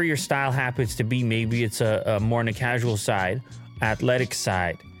 whatever your style happens to be, maybe it's a more on the casual side, athletic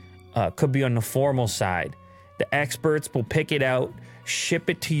side, could be on the formal side. The experts will pick it out, ship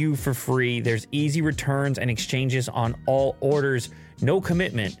it to you for free. There's easy returns and exchanges on all orders. No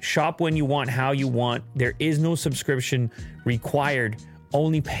commitment. Shop when you want, how you want. There is no subscription required.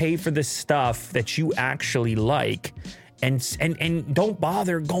 Only pay for the stuff that you actually like. And don't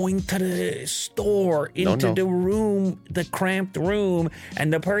bother going to the store, into the room, the cramped room,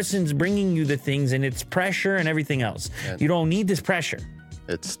 and the person's bringing you the things, and it's pressure and everything else. You don't need this pressure.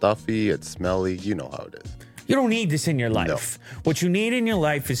 It's stuffy, it's smelly, you know how it is. You don't need this in your life. No. What you need in your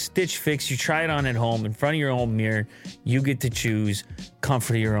life is Stitch Fix. You try it on at home in front of your own mirror. You get to choose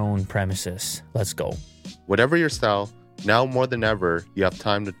comfort of your own premises. Let's go. Whatever your style, now more than ever, you have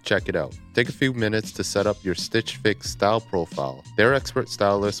time to check it out. Take a few minutes to set up your Stitch Fix style profile. Their expert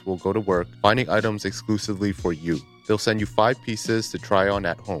stylists will go to work finding items exclusively for you. They'll send you 5 pieces to try on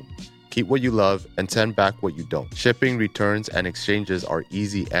at home. Keep what you love and send back what you don't. Shipping, returns, and exchanges are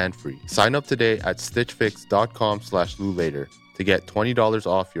easy and free. Sign up today at stitchfix.com/LouLater to get $20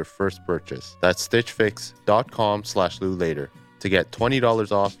 off your first purchase. That's stitchfix.com/LouLater to get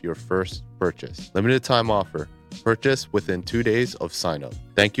 $20 off your first purchase. Limited time offer. Purchase within 2 days of sign up.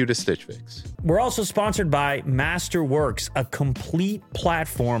 Thank you to Stitch Fix. We're also sponsored by Masterworks, a complete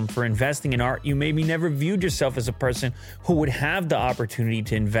platform for investing in art. You maybe never viewed yourself as a person who would have the opportunity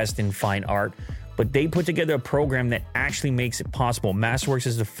to invest in fine art, but they put together a program that actually makes it possible. Masterworks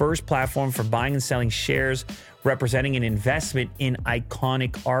is the first platform for buying and selling shares representing an investment in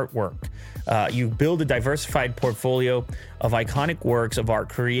iconic artwork. You build a diversified portfolio of iconic works of art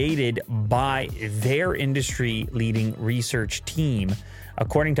created by their industry-leading research team.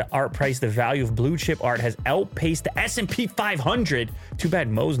 According to ArtPrice, the value of blue chip art has outpaced the S&P 500. Too bad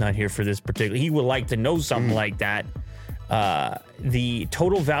Mo's not here for this particular. He would like to know something like that. The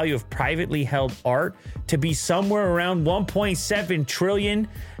total value of privately held art to be somewhere around 1.7 trillion,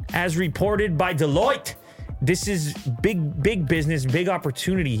 as reported by Deloitte. This is big business, big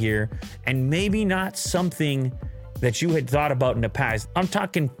opportunity here, and maybe not something that you had thought about in the past. I'm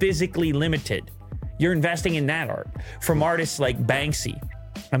talking physically limited. You're investing in that art from artists like Banksy.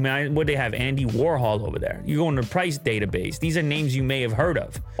 I mean, what they have, Andy Warhol over there. You go in the price database. These are names you may have heard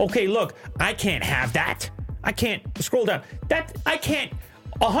of. Okay, look, I can't have that. I can't scroll down. I can't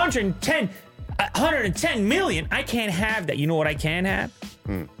 110 million. I can't have that. You know what I can have?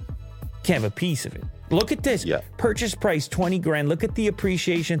 Can't have a piece of it. Look at this. Yeah. Purchase price 20 grand. Look at the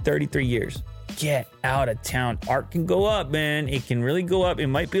appreciation 33 years. Get out of town. Art can go up, man. It can really go up. It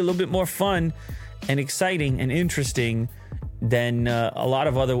might be a little bit more fun and exciting and interesting than a lot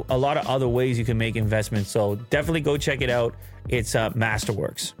of other ways you can make investments. So definitely go check it out. It's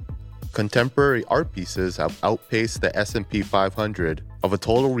Masterworks. Contemporary art pieces have outpaced the S&P 500 of a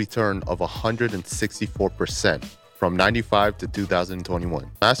total return of 164%. from 95 to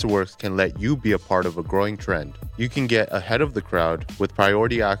 2021. Masterworks can let you be a part of a growing trend. You can get ahead of the crowd with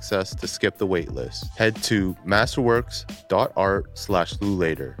priority access to skip the waitlist. Head to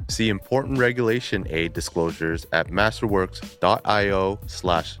masterworks.art/lulater. See important regulation aid disclosures at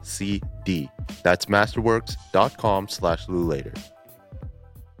masterworks.io/CD. That's masterworks.com/lulater.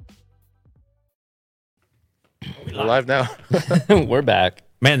 We're live now. We're back.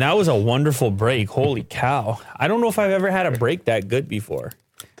 Man, that was a wonderful break. Holy cow. I don't know if I've ever had a break that good before.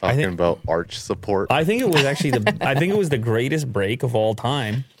 Talking about arch support. I think it was actually the greatest break of all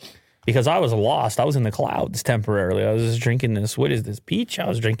time because I was lost. I was in the clouds temporarily. I was just drinking this, what is this, peach? I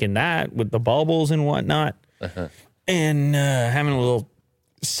was drinking that with the bubbles and whatnot. And having a little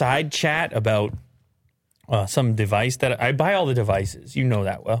side chat about some device that I buy all the devices. You know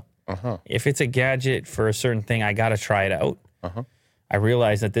that well. If it's a gadget for a certain thing, I got to try it out. I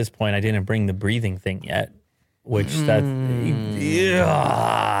realized at this point I didn't bring the breathing thing yet, which that's...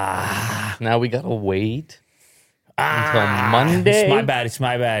 Now we got to wait until Monday. It's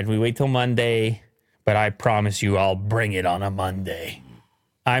my bad. We wait till Monday, but I promise you I'll bring it on a Monday.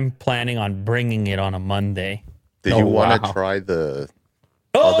 I'm planning on bringing it on a Monday. Did you want to try the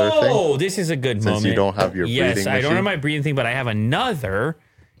other thing? Oh, this is a good moment. Since you don't have your breathing machine? Yes, I don't have my breathing thing, but I have another...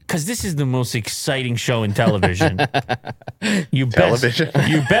 Because this is the most exciting show in television. You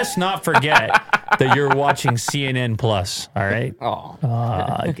best not forget that you're watching CNN Plus. All right.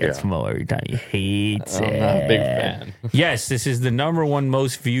 It gets Mo every time. He hates it. I'm not a big fan. Yes, this is the #1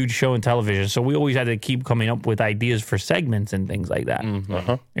 most viewed show in television. So we always had to keep coming up with ideas for segments and things like that.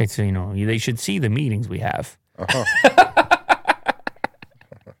 It's they should see the meetings we have.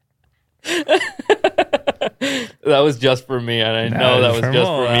 That was just for me, and I know that was just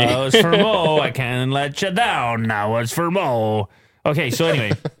for me. That was for Mo. I can't let you down. That was for Mo. Okay, so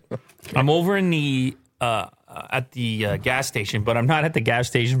anyway, I'm over in the at the gas station, but I'm not at the gas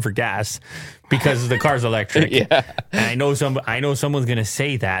station for gas because the car's electric. And I know someone's gonna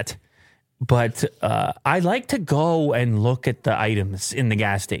say that, but I like to go and look at the items in the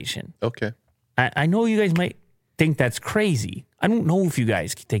gas station. Okay. I know you guys might think that's crazy. I don't know if you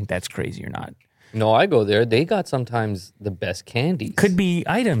guys think that's crazy or not. No, I go there. They got sometimes the best candies. Could be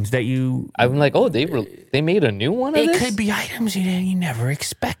items that you... I'm like, they made a new one of this? It could be items you never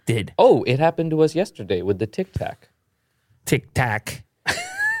expected. Oh, it happened to us yesterday with the Tic Tac. Tic Tac.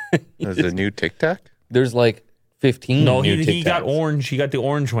 There's a new Tic Tac? There's like 15 No, new he Tic got Tacs. orange. He got the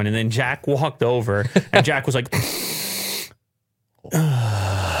orange one, and then Jack walked over, and Jack was like, can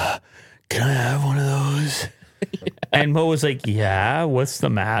I have one of those? And Mo was like, yeah, what's the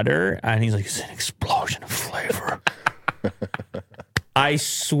matter? And he's like, it's an explosion of flavor. I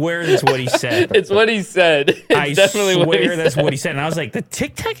swear that's what he said. It's what he said. It's I definitely swear what he that's said. what he said. And I was like, the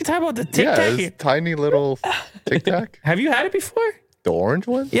Tic Tac? You're talking about the Tic Tac? Yeah, it's tiny little Tic Tac. Have you had it before? The orange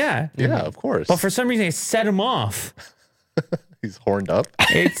one? Yeah. Yeah, of course. But for some reason, it set him off. He's horned up.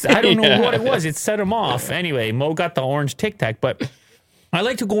 I don't know what it was. It set him off. Anyway, Mo got the orange Tic Tac, but I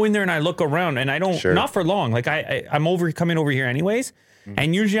like to go in there and I look around, and I don't, not for long. Like I'm coming over here anyways,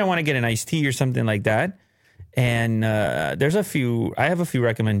 and usually I want to get an iced tea or something like that. And I have a few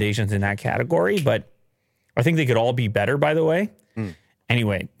recommendations in that category, but I think they could all be better, by the way.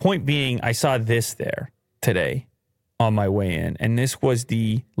 Anyway, point being, I saw this there today on my way in, and this was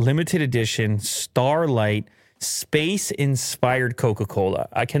the limited edition Starlight space-inspired Coca-Cola.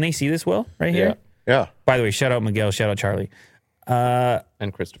 Can they see this, Will, right here? Yeah. By the way, shout out Miguel, shout out Charlie.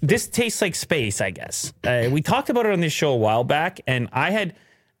 And Christopher. This tastes like space, I guess. We talked about it on this show a while back, and I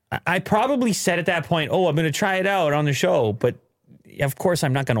probably said at that point, I'm going to try it out on the show, but of course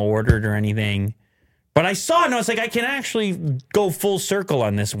I'm not going to order it or anything. But I saw it, and I was like, I can actually go full circle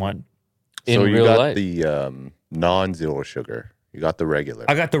on this one. So you real got life. the non-zero sugar. You got the regular.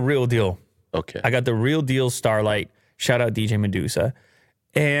 I got the real deal. Okay. I got the real deal Starlight. Shout out DJ Medusa.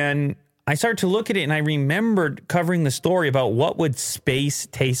 And I started to look at it, and I remembered covering the story about what would space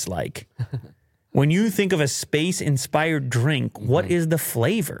taste like. When you think of a space-inspired drink, what is the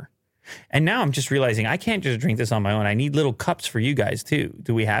flavor? And now I'm just realizing I can't just drink this on my own. I need little cups for you guys, too.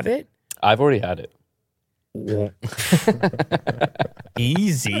 Do we have it? I've already had it.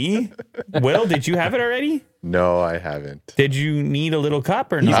 Easy. Will, did you have it already? No, I haven't. Did you need a little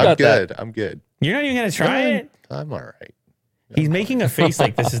cup or He's not? got that. I'm good. You're not even going to try it? I'm all right. He's making a face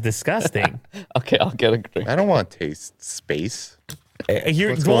like this is disgusting. Okay, I'll get a drink. I don't want to taste space. What's Well,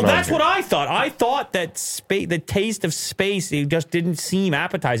 going on that's here? what I thought. I thought that the taste of space, it just didn't seem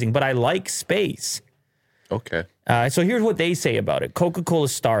appetizing, but I like space. Okay. So here's what they say about it. Coca-Cola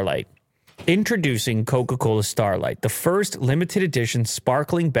Starlight. Introducing Coca-Cola Starlight, the first limited edition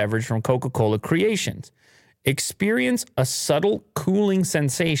sparkling beverage from Coca-Cola Creations. Experience a subtle cooling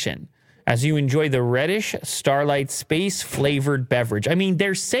sensation as you enjoy the reddish Starlight space-flavored beverage. I mean,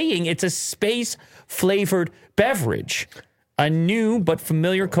 they're saying it's a space-flavored beverage. A new but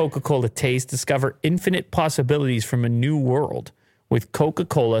familiar Coca-Cola taste. Discover infinite possibilities from a new world with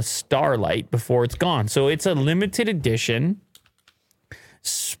Coca-Cola Starlight before it's gone. So it's a limited edition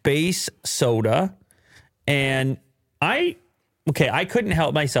space soda. And I couldn't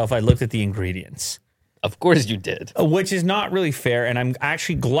help myself. I looked at the ingredients. Of course you did. Which is not really fair, and I'm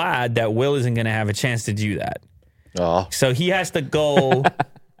actually glad that Will isn't going to have a chance to do that. Oh, So he has to go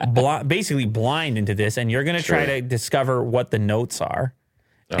basically blind into this, and you're going to try to discover what the notes are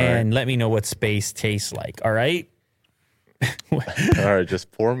and let me know what space tastes like, all right? all right.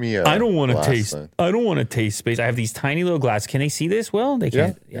 Just pour me a I don't want to glass taste. then. I don't want to taste space. I have these tiny little glasses. Can they see this, Will? They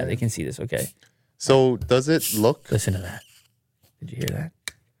can. Yeah, they can see this. Okay. So does it look? Listen to that. Did you hear that?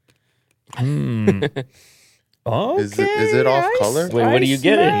 Okay. Is it off color? Wait, what are you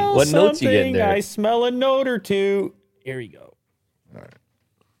getting? smell What notes you getting something. there? I smell a note or two. Here you go.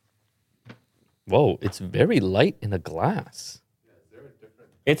 Whoa, it's very light in a glass.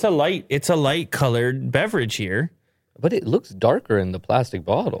 It's a light colored beverage here. But it looks darker in the plastic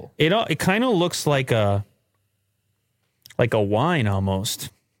bottle. It kind of looks like a wine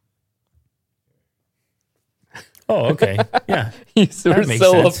almost. Oh, okay. Yeah. You were makes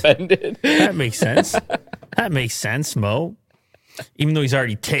so sense. offended. That makes sense. That makes sense, Mo. Even though he's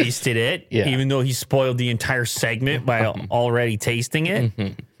already tasted it, Yeah. even though he spoiled the entire segment by already tasting it.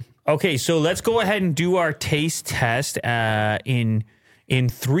 Okay, so let's go ahead and do our taste test. In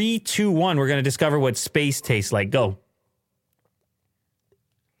 3, 2, 1, we're going to discover what space tastes like. Go.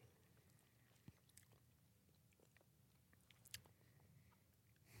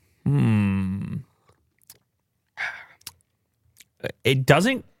 It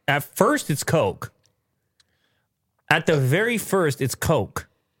doesn't. At first, it's Coke. At the very first, it's Coke.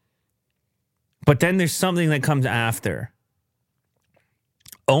 But then there's something that comes after.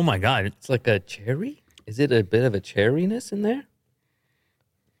 Oh my God. It's like a cherry? Is it a bit of a cherryness in there?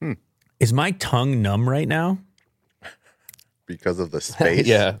 Is my tongue numb right now? Because of the space?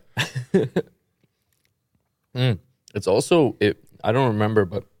 Yeah. It's also, I don't remember,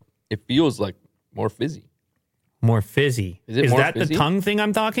 but it feels like more fizzy. More fizzy. Is it more that fizzy? the tongue thing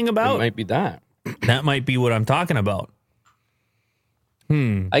I'm talking It about? might be that. That might be what I'm talking about.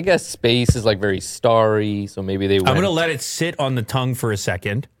 I guess space is like very starry, so maybe they went. I'm going to let it sit on the tongue for a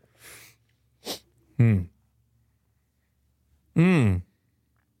second. The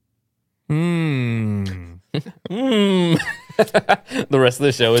rest of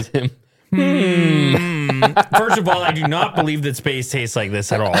the show is him. First of all, I do not believe that space tastes like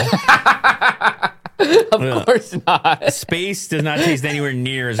this at all. Of course not. Space does not taste anywhere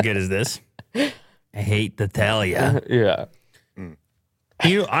near as good as this. I hate to tell you. Yeah.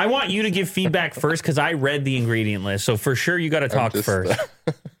 I want you to give feedback first because I read the ingredient list. So for sure, you got to talk first.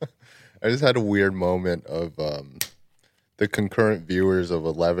 I just had a weird moment of the concurrent viewers of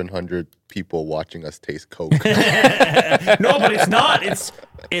 1,100 people watching us taste Coke. No, but it's not.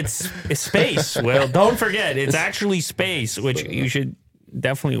 It's space. Well, don't forget, it's actually space, which you should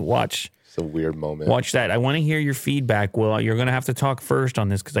definitely watch. It's a weird moment. Watch that. I want to hear your feedback. Well, you're going to have to talk first on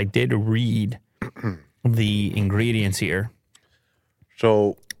this because I did read the ingredients here.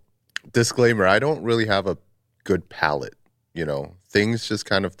 So, disclaimer, I don't really have a good palate. You know, things just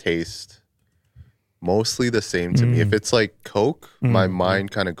kind of taste mostly the same to me. If it's like Coke, my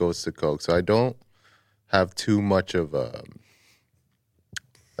mind kind of goes to Coke. So I don't have too much of a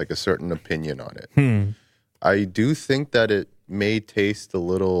certain opinion on it. I do think that it may taste a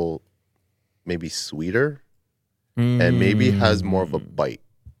little maybe sweeter and maybe has more of a bite.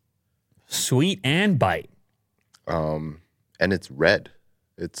 Sweet and bite. And it's red.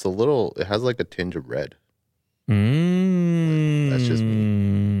 It has like a tinge of red. That's just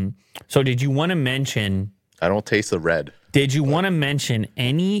me. So did you want to mention... I don't taste the red. Did you want to mention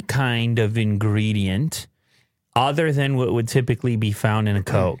any kind of ingredient other than what would typically be found in a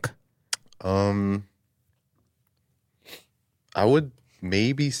Coke? I would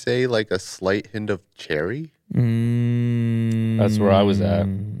maybe say like a slight hint of cherry. That's where I was at.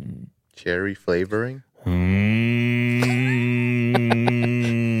 Cherry flavoring.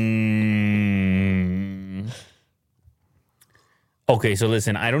 Okay, so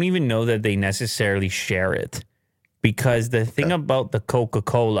listen, I don't even know that they necessarily share it because the thing about the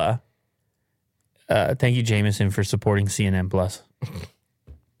Coca-Cola, thank you, Jameson, for supporting CNN Plus.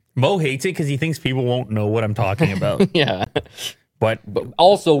 Mo hates it because he thinks people won't know what I'm talking about. Yeah. But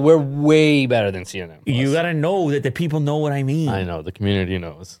Also, we're way better than CNN. you got to know that the people know what I mean. I know. The community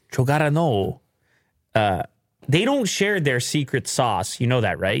knows. You got to know. they don't share their secret sauce. You know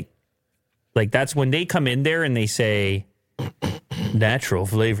that, right? Like, that's when they come in there and they say natural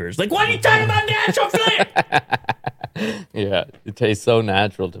flavors. Like, what are you talking about natural flavor? Yeah, it tastes so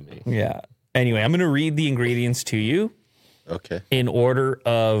natural to me. Yeah. Anyway, I'm going to read the ingredients to you Okay. in order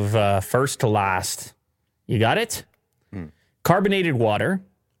of first to last. You got it? Carbonated water,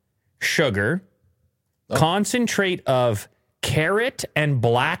 sugar, concentrate of carrot and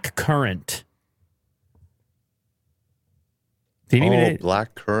black currant. Do you need me to,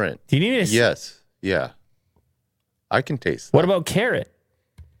 black currant. do you need me to Yes. Yeah. I can taste What that. about carrot?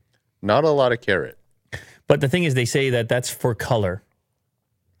 Not a lot of carrot. But the thing is, they say that that's for color.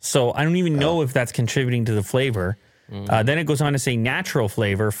 So I don't even know if that's contributing to the flavor. Then it goes on to say natural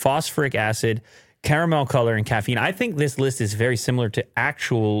flavor, phosphoric acid, caramel color, and caffeine. I think this list is very similar to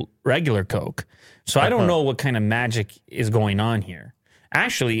actual regular Coke. So I don't know what kind of magic is going on here.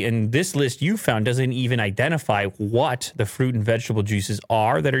 Actually, in this list you found doesn't even identify what the fruit and vegetable juices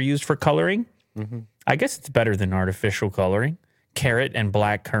are that are used for coloring. I guess it's better than artificial coloring, carrot and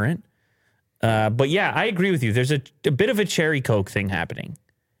black currant. But yeah, I agree with you. There's a bit of a cherry Coke thing happening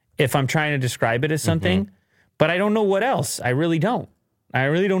if I'm trying to describe it as something, but I don't know what else. I really don't. I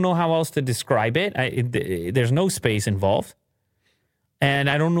really don't know how else to describe it. There's no space involved. And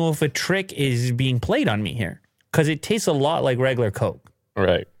I don't know if a trick is being played on me here because it tastes a lot like regular Coke.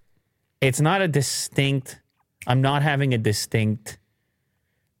 Right. It's not a distinct, I'm not having a distinct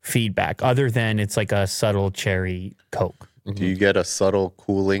feedback other than it's like a subtle cherry Coke. Do you get a subtle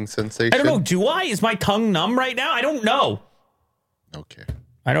cooling sensation? I don't know. Do I? Is my tongue numb right now? I don't know. Okay.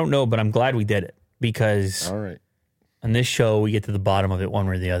 I don't know, but I'm glad we did it because All right. on this show, we get to the bottom of it one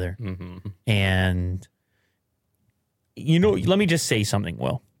way or the other. And, you know, let me just say something,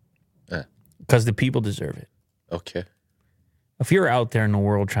 Will, Yeah. because the people deserve it. Okay. If you're out there in the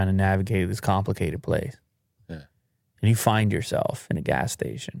world trying to navigate this complicated place Yeah. and you find yourself in a gas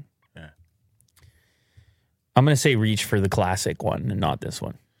station, Yeah. I'm going to say reach for the classic one and not this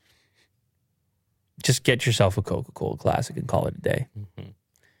one. Just get yourself a Coca-Cola Classic and call it a day.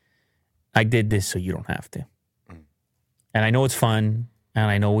 I did this so you don't have to. And I know it's fun,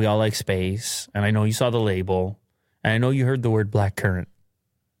 and I know we all like space, and I know you saw the label, and I know you heard the word black currant.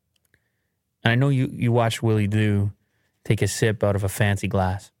 And I know you watched Willie Do take a sip out of a fancy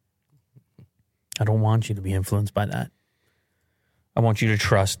glass. I don't want you to be influenced by that. I want you to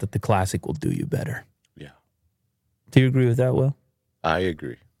trust that the classic will do you better. Yeah. Do you agree with that, Will? I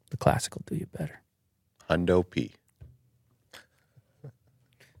agree. The classic will do you better. Hundo P.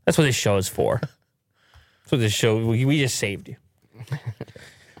 That's what this show is for. That's what this show, we just saved you.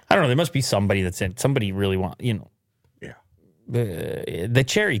 I don't know, there must be somebody that's in, somebody really want, you know. Yeah. The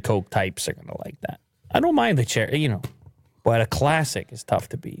cherry Coke types are going to like that. I don't mind the cherry, you know, but a classic is tough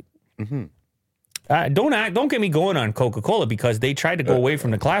to beat. Don't get me going on Coca-Cola because they tried to go away from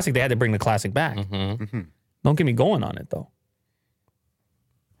the classic. They had to bring the classic back. Don't get me going on it, though.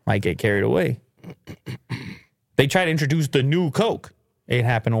 Might get carried away. They tried to introduce the new Coke. It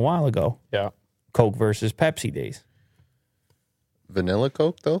happened a while ago. Yeah. Coke versus Pepsi days. Vanilla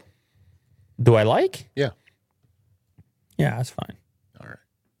Coke, though? Do I like? Yeah. Yeah, that's fine. All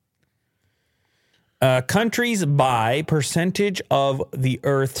right. Countries by percentage of the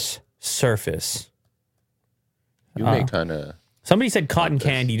Earth's surface. You may kind of... Somebody said cotton this.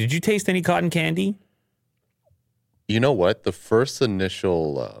 candy. Did you taste any cotton candy? You know what? The first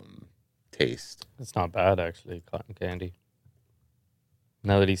initial taste. It's not bad, actually, cotton candy.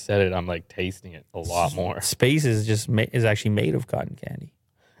 Now that he said it, I'm like tasting it a lot more. Space is just is actually made of cotton candy.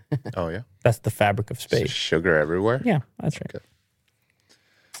 Oh, yeah? That's the fabric of space. Sugar everywhere? Yeah, that's right. Okay.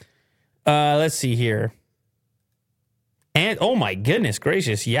 Let's see here. And oh my goodness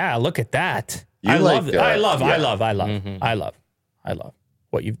gracious, yeah, look at that. You I like love it. that. I love Yeah. I love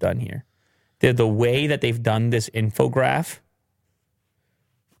what you've done here. The way that they've done this infograph,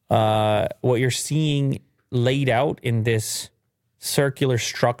 what you're seeing laid out in this circular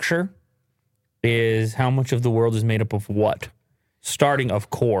structure is how much of the world is made up of what? Starting, of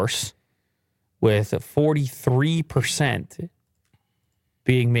course, with 43%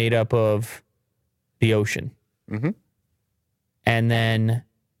 being made up of the ocean. And then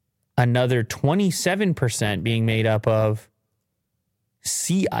another 27% being made up of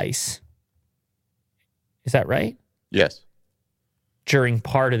sea ice. Is that right? Yes. During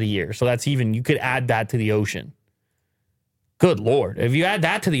part of the year. So that's even, you could add that to the ocean. Good Lord. If you add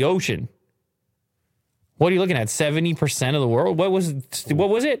that to the ocean, what are you looking at? 70% of the world? What was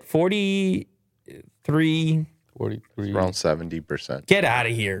it? 43? 43. Around 70%. Get out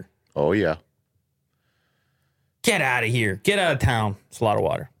of here. Oh, yeah. Get out of here. Get out of town. It's a lot of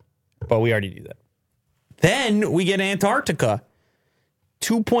water. But we already do that. Then we get Antarctica.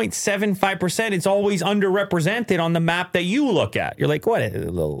 2.75%. It's always underrepresented on the map that you look at. You're like, what? A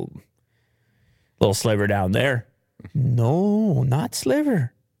little sliver down there. No, not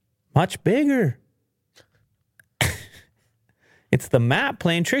sliver. Much bigger. It's the map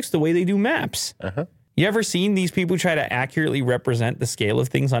playing tricks the way they do maps. Uh-huh. You ever seen these people try to accurately represent the scale of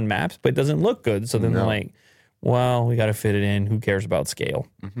things on maps, but it doesn't look good? So then they're like, well, we got to fit it in. Who cares about scale?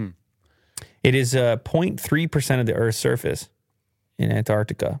 Mm-hmm. It is 0.3% of the Earth's surface in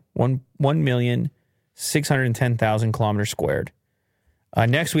Antarctica. 1,610,000 kilometers squared.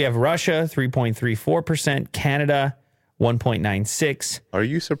 Next, we have Russia, 3.34%. Canada, 1.96%. Are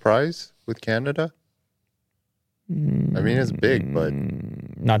you surprised with Canada? I mean, it's big, but...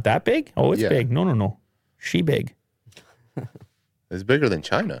 Not that big? Oh, it's Yeah. big. No. She big. It's bigger than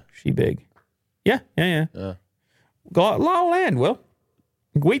China. She big. Yeah. Got a lot of land, Will.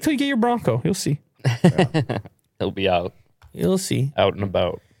 Wait till you get your Bronco. You'll see. He'll be out You'll see. and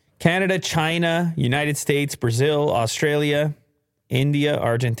about. Canada, China, United States, Brazil, Australia, India,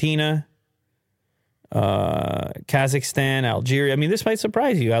 Argentina, Kazakhstan, Algeria. I mean, this might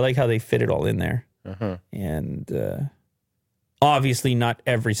surprise you. I like how they fit it all in there. Uh-huh. And obviously not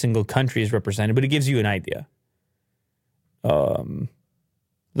every single country is represented, but it gives you an idea. The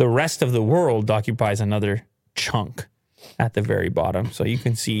rest of the world occupies another chunk at the very bottom. So you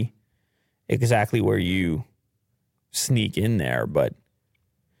can see exactly where you sneak in there, but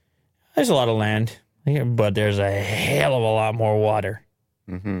there's a lot of land, but there's a hell of a lot more water.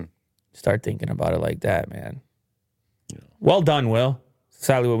 Mm-hmm. Start thinking about it like that, man. Yeah. Well done, Will.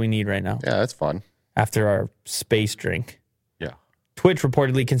 Exactly what we need right now. Yeah, that's fun. After our space drink. Yeah. Twitch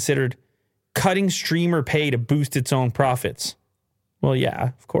reportedly considered cutting streamer pay to boost its own profits. Well,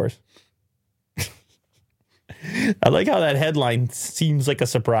 yeah, of course. I like how that headline seems like a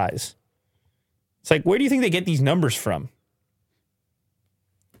surprise. It's like, where do you think they get these numbers from?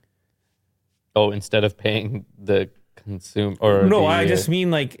 Oh, instead of paying the consumer, or No, the, I just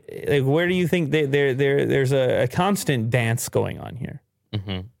mean like where do you think there's a constant dance going on here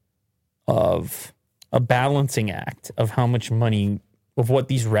of a balancing act of how much money, of what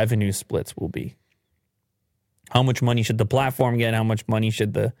these revenue splits will be. How much money should the platform get? How much money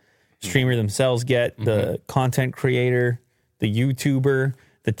should the streamer themselves get? The content creator, the YouTuber,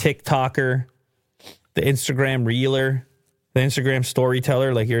 the TikToker, the Instagram reeler, the Instagram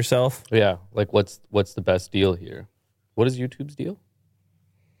storyteller like yourself. Yeah, like what's the best deal here? What is YouTube's deal?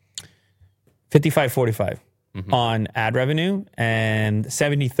 55-45 on ad revenue and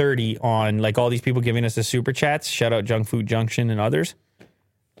 70-30 on like all these people giving us the super chats. Shout out Junk Food Junction and others.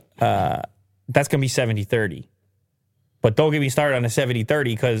 That's going to be 70-30. But don't get me started on the 70-30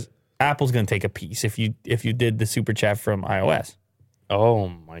 because Apple's going to take a piece if you did the super chat from iOS. Oh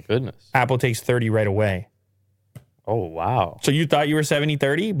my goodness. Apple takes 30 right away. Oh wow. So you thought you were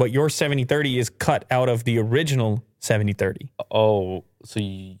 70-30, but your 70-30 is cut out of the original 70-30. Oh, so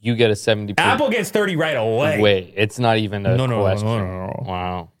you get a 70%. Apple gets 30 right away. Wait, it's not even a No. question.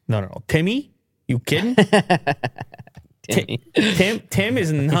 Wow. No. Timmy, you kidding? Timmy. Tim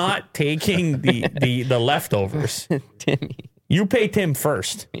is not taking the leftovers. Timmy. You pay Tim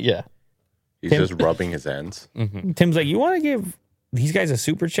first. Yeah. He's just rubbing his hands. Tim's like, you want to give these guys a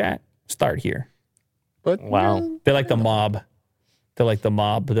super chat? Start here. But Wow. They're like the mob.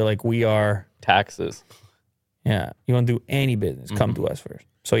 They're like, we are. Taxes. Yeah. You want to do any business, come to us first.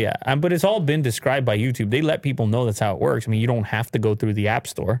 So yeah, but it's all been described by YouTube. They let people know that's how it works. I mean, you don't have to go through the App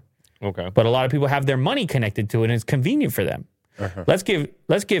Store, Okay. but a lot of people have their money connected to it, and it's convenient for them. Let's give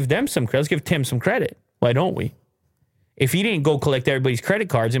them some credit. Let's give Tim some credit. Why don't we? If he didn't go collect everybody's credit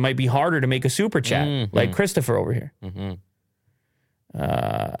cards, it might be harder to make a super chat, like Christopher over here.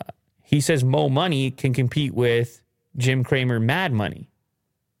 He says Mo Money can compete with Jim Cramer Mad Money.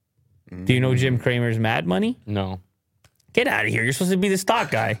 Do you know Jim Cramer's Mad Money? No. Get out of here. You're supposed to be the stock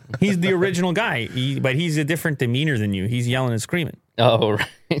guy. He's the original guy, but he's a different demeanor than you. He's yelling and screaming. Oh,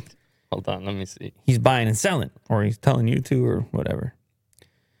 right. Hold on. Let me see. He's buying and selling, or he's telling you to, or whatever.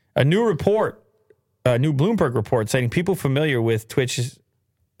 A new Bloomberg report citing people familiar with Twitch's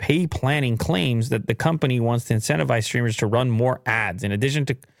pay planning claims that the company wants to incentivize streamers to run more ads, in addition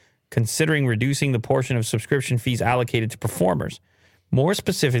to considering reducing the portion of subscription fees allocated to performers. More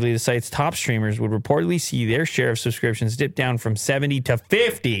specifically, the site's top streamers would reportedly see their share of subscriptions dip down from 70 to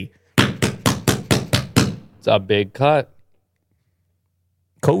 50. It's a big cut.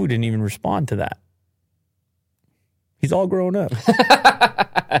 Kovu didn't even respond to that. He's all grown up.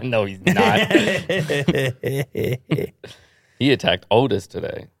 No, he's not. He attacked Otis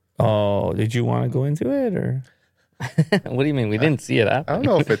today. Oh, did you want to go into it, or? What do you mean? We didn't see it I happen. don't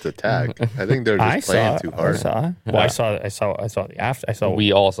know if it's attack. I think they're just playing too hard. I saw the after. I saw.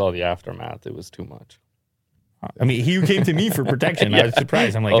 We all saw the aftermath. It was too much. I mean, he came to me for protection. I was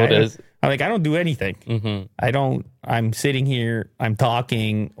surprised. I'm like, I don't do anything. Mm-hmm. I'm sitting here. I'm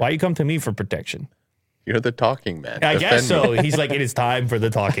talking. Why you come to me for protection? You're the talking man. I guess so. Me. He's like, it is time for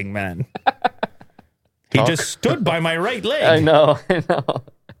the talking man. He just stood by my right leg. I know.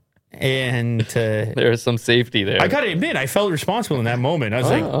 And there was some safety there. I got to admit, I felt responsible in that moment. I was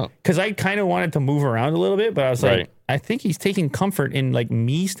like, because I kind of wanted to move around a little bit, but I was like, I think he's taking comfort in like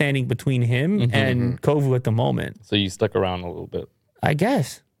me standing between him and Kovu at the moment. So you stuck around a little bit. I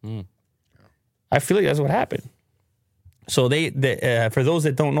guess. I feel like that's what happened. So they for those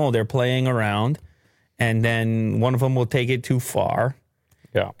that don't know, they're playing around, and then one of them will take it too far.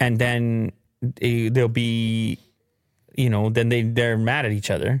 Yeah. And then they'll be, then they're mad at each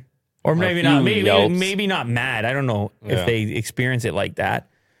other. Or maybe not. Maybe not mad. I don't know if they experience it like that.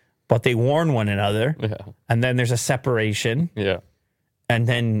 But they warn one another. Yeah. And then there's a separation. Yeah. And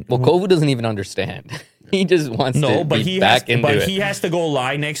then Kovu doesn't even understand. He just wants to be back into it. But he has to go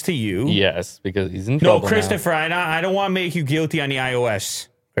lie next to you. Yes, because he's in trouble. No, Christopher, I don't want to make you guilty on the iOS.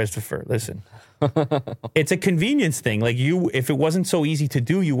 Christopher, listen. It's a convenience thing. Like if it wasn't so easy to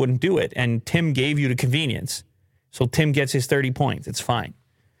do, you wouldn't do it. And Tim gave you the convenience. So Tim gets his 30 points. It's fine.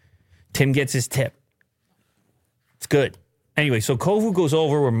 Tim gets his tip. It's good. Anyway, so Kovu goes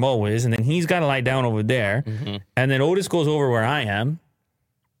over where Mo is, and then he's got to lie down over there. Mm-hmm. And then Otis goes over where I am.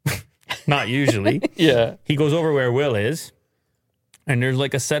 Not usually. Yeah. He goes over where Will is. And there's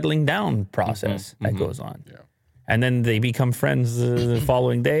like a settling down process that goes on. Yeah. And then they become friends the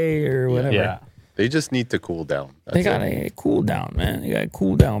following day or whatever. Yeah. They just need to cool down. They got a cool down, man. They got a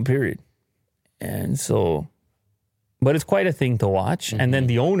cool down period. And so, but it's quite a thing to watch. And then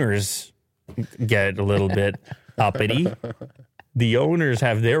the owners get a little bit uppity. The owners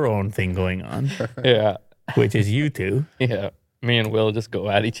have their own thing going on. Yeah. Which is you two. Yeah. Me and Will just go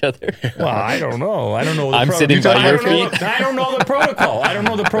at each other. Well, I don't know. I don't know. I'm sitting by your feet. I don't know the protocol. I don't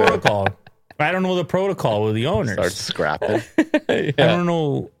know the protocol with the owners. Start scrapping. I don't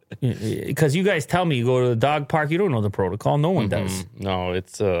know. Because you guys tell me you go to the dog park, you don't know the protocol. No one does. No,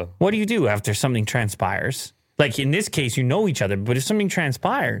 it's What do you do after something transpires? Like in this case, you know each other, but if something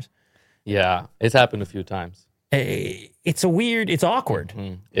transpires, yeah, it's happened a few times. It's awkward.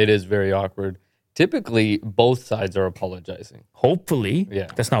 It is very awkward. Typically, both sides are apologizing. Hopefully, Yeah.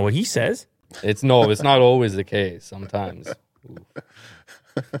 That's not what he says. It's not always the case. Sometimes. What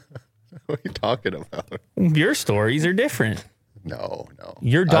are you talking about? Your stories are different. No.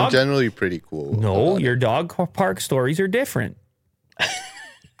 Your dog. I'm generally pretty cool. No, your dog park stories are different.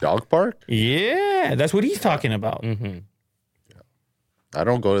 Dog park? Yeah, that's what he's talking about. Mm-hmm. I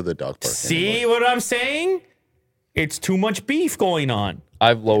don't go to the dog park. See anymore. what I'm saying? It's too much beef going on.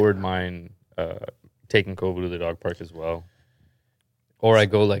 I've lowered mine, taking Kovu to the dog park as well. Or I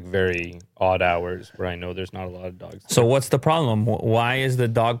go like very odd hours where I know there's not a lot of dogs. So what's the problem? Why is the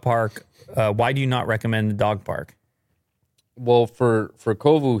dog park? Why do you not recommend the dog park? Well, for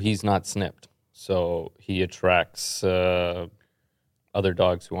Kovu, he's not snipped, so he attracts other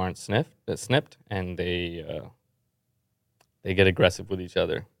dogs who aren't snipped, and they get aggressive with each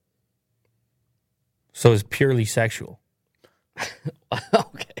other. So it's purely sexual.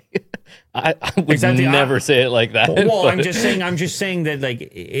 Okay. I would never say it like that. Well, I'm just saying that, like,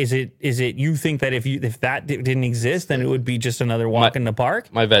 is it you think that if that didn't exist, then it would be just another walk in the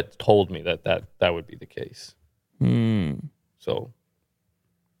park? My vet told me that would be the case. So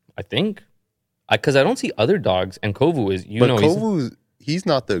I think, because I don't see other dogs, and Kovu is, Kovu, he's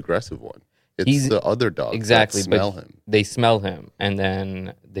not the aggressive one. It's the other dogs exactly, that smell him. They smell him, and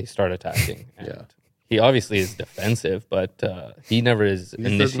then they start attacking. Yeah. He obviously is defensive, but he never is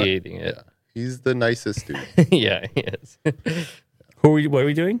initiating it. Yeah. He's the nicest dude. Yeah, he is. What are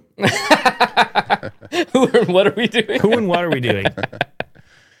we doing? What are we doing? Who and what are we doing?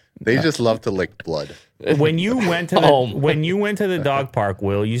 They just love to lick blood. When you went to the dog park,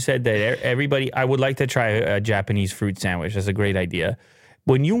 Will, you said that everybody, I would like to try a Japanese fruit sandwich. That's a great idea.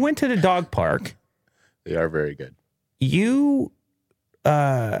 When you went to the dog park, They are very good. You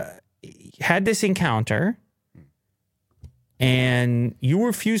had this encounter and you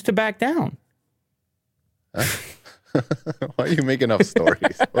refused to back down. Why are you making up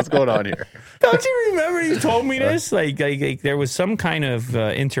stories? What's going on here? Don't you remember you told me this? Like there was some kind of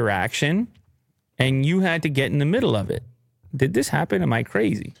interaction and you had to get in the middle of it. Did this happen? Am I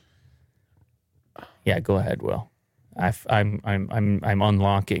crazy? Yeah, go ahead, Will. I'm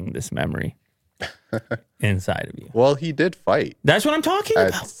unlocking this memory inside of you. Well, he did fight That's what I'm talking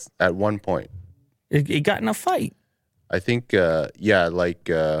about. at one point. It got in a fight. I think,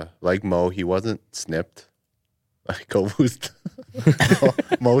 like Mo, he wasn't snipped. Like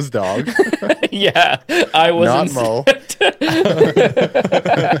Mo's dog. Yeah, I wasn't. Not Mo.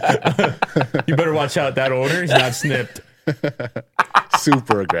 You better watch out. That owner, he's not snipped.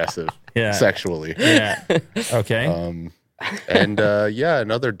 Super aggressive. Yeah. Sexually. Yeah. Okay. And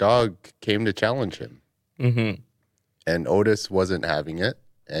another dog came to challenge him. Mm-hmm. And Otis wasn't having it.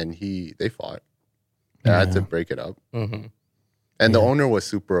 And they fought. And I had to break it up. Mm-hmm. And the owner was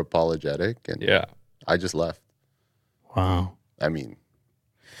super apologetic. And Yeah. I just left. Wow. I mean,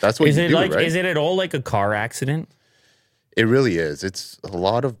 that's what Is you it do, like? right? Is it at all like a car accident? It really is. It's a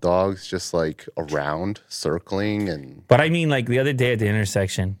lot of dogs just like around, circling, and But I mean, like the other day at the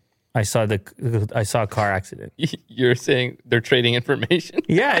intersection, I saw a car accident. You're saying they're trading information?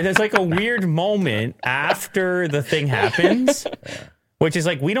 Yeah, there's like a weird moment after the thing happens, which is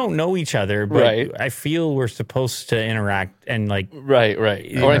like we don't know each other, but Right. I feel we're supposed to interact and like Right.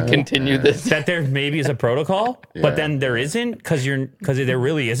 Or continue this. that there maybe is a protocol, but then there isn't because there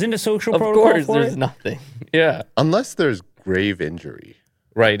really isn't a social Of protocol course, for there's it. nothing. Yeah. unless there's grave injury,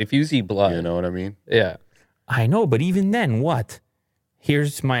 Right. If you see blood. you know what I mean? Yeah. I know, but even then, what?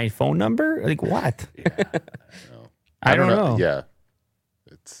 Here's my phone number. Like what? I don't know. Yeah,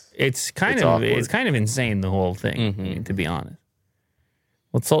 it's It's kind It's of awkward. insane, the whole thing. I mean, to be honest,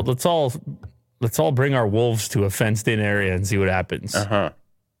 let's all bring our wolves to a fenced in area and see what happens.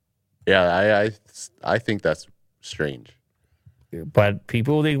 yeah. I think that's strange. But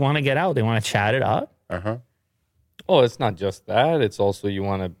people, they want to get out. They want to chat it up. Oh, it's not just that. It's also you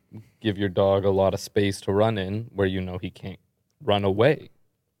want to give your dog a lot of space to run in where you know he can't run away.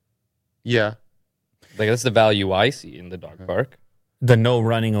 Yeah, Like that's the value I see in the dog park. The no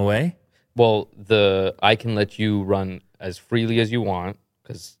running away. Well, I can let you run as freely as you want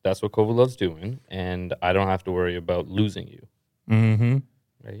because that's what Covilove's doing, and I don't have to worry about losing you. Mm-hmm.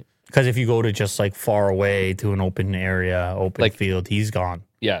 Right? Because if you go to just like far away to an open area, open Like- field, he's gone.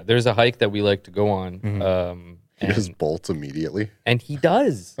 Yeah, there's a hike that we like to go on. he just bolts immediately. And he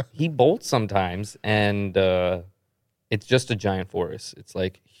does. He bolts sometimes, and it's just a giant forest. It's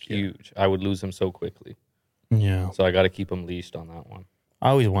like huge. I would lose him so quickly. Yeah. So I got to keep him leashed on that one. I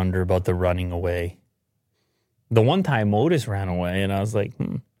always wonder about the running away. The one time Otis ran away, and I was like,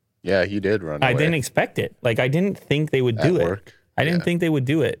 Yeah, he did run I away. didn't expect it. Like, I didn't think they would do At it. work. I didn't Yeah. think they would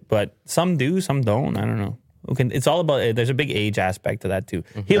do it, but some do, some don't. I don't know. Okay, it's all about. There's a big age aspect to that too.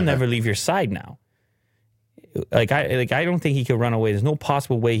 He'll never leave your side now. I don't think he could run away. There's no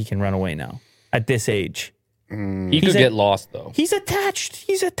possible way he can run away now at this age. He could get lost, though. He's attached.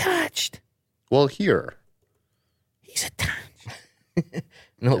 He's attached. Well, here. He's attached.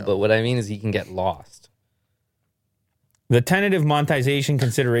 No, but what I mean is he can get lost. The tentative monetization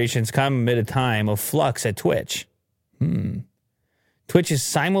considerations come amid a time of flux at Twitch. Twitch is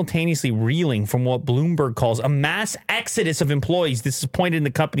simultaneously reeling from what Bloomberg calls a mass exodus of employees. This is pointed in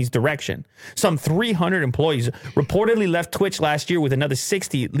the company's direction. Some 300 employees reportedly left Twitch last year, with another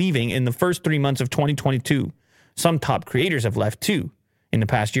 60 leaving in the first 3 months of 2022. Some top creators have left too. In the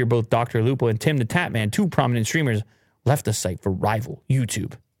past year, both Dr. Lupo and Tim the Tatman, two prominent streamers, left the site for rival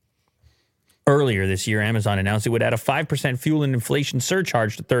YouTube. Earlier this year, Amazon announced it would add a 5% fuel and inflation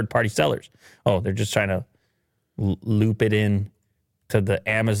surcharge to third-party sellers. Oh, they're just trying to loop it in to the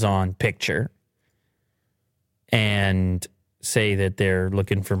Amazon picture and say that they're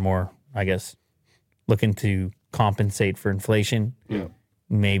looking for more, I guess, looking to compensate for inflation. Yeah.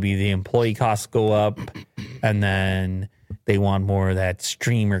 Maybe the employee costs go up and then they want more of that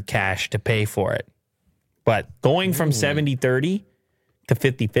streamer cash to pay for it. But going from 70-30 to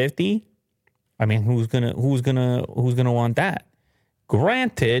 50-50, I mean, who's gonna want that?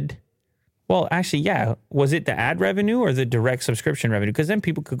 Granted, well, actually, yeah. Was it the ad revenue or the direct subscription revenue? Because then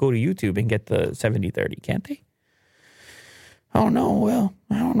people could go to YouTube and get the 70-30, can't they? I don't know. Well,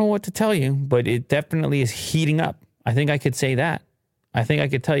 I don't know what to tell you, but it definitely is heating up. I think I could say that. I think I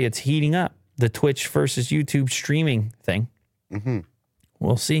could tell you it's heating up. The Twitch versus YouTube streaming thing.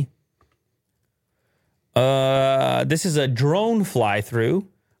 We'll see. This is a drone fly-through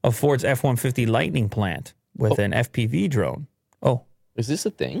of Ford's F-150 Lightning plant with an FPV drone. Oh, Is this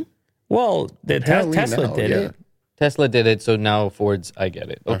a thing? well, Apparently Tesla now, did yeah. it. Tesla did it, so now Ford's, I get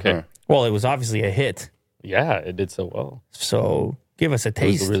it. Okay. Well, it was obviously a hit. Yeah, it did so well. So give us a It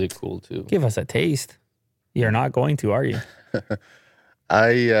taste. was really cool, too. Give us a taste. You're not going to, are you?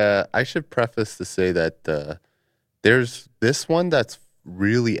 I should preface to say that there's this one that's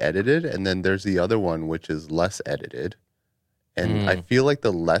really edited, and then there's the other one which is less edited. And I feel like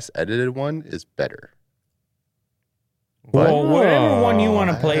the less edited one is better. Well, whatever one you want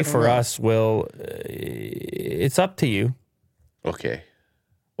to I play don't for know. us, Will, it's up to you. Okay.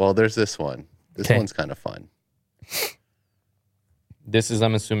 Well, there's this one. This 'Kay. one's kind of fun. This is,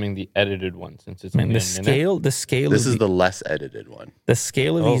 I'm assuming, the edited one since it's Man, only the a minute. scale This of is the less edited one. the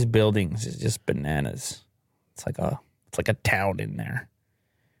scale of Oh. these buildings is just bananas. It's like a town in there.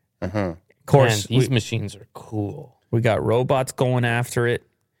 Uh-huh. Of Man, course, these machines are cool. we got robots going after it,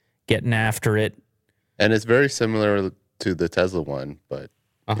 getting after it. And it's very similar to the Tesla one, but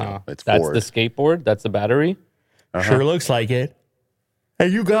it's That's Ford. the skateboard. That's the battery. Sure looks like it.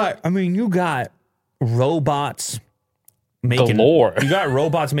 And you got robots making Galore. You got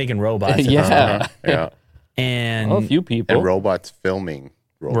robots making robots. Yeah. Yeah. And Oh, a few people. And robots filming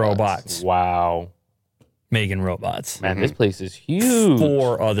robots Wow. making robots. Man, this place is huge.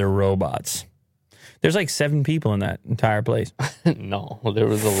 4 other robots. There's like 7 people in that entire place. No, there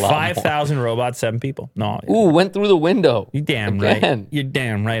was a lot. 5,000 robots, 7 people. No, Ooh, went through the window. you damn Again. right. You're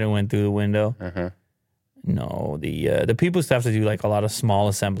damn right. It went through the window. No, the people still have to do like a lot of small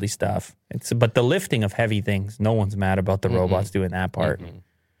assembly stuff. But the lifting of heavy things, no one's mad about the robots doing that part.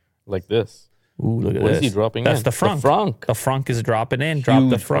 Like this. Ooh, look at What this. is he dropping That's in? the frunk. The frunk. The frunk is dropping in. Drop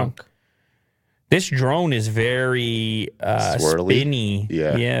the Huge frunk. This drone is very Swirly? spinny.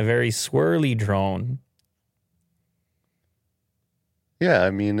 Yeah. Very swirly drone. Yeah,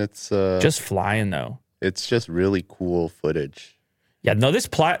 I mean it's Just flying though. it's just really cool footage. Yeah, no, this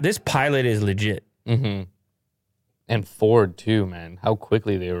pilot is legit. Mm-hmm. And Ford too, man. How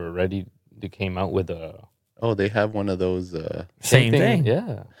quickly they were ready. They came out with a Oh, they have one of those Same thing.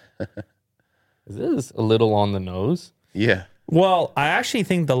 Yeah. Is this a little on the nose? yeah. Well, I actually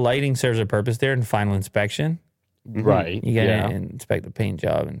think the lighting serves a purpose there in final inspection. Right. You gotta yeah. inspect the paint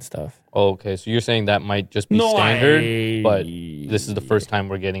job and stuff. Okay, so you're saying that might just be No, standard, but this is the first time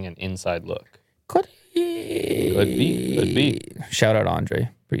we're getting an inside look. Could Could be. Shout out Andre.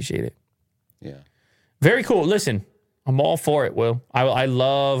 Appreciate it. Yeah. Very cool. Listen, I'm all for it, Will. I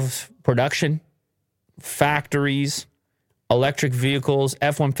love production, factories, electric vehicles,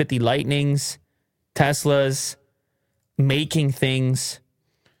 F-150 Lightnings, Teslas, making things,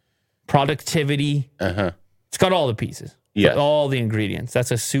 productivity. Uh-huh. It's got all the pieces. Yeah. All the ingredients. That's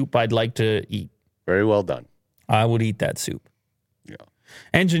a soup I'd like to eat. Very well done. I would eat that soup. Yeah.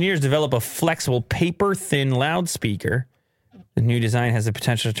 Engineers develop a flexible, paper-thin loudspeaker. The new design has the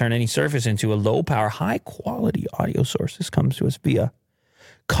potential to turn any surface into a low-power, high-quality audio source. This comes to us via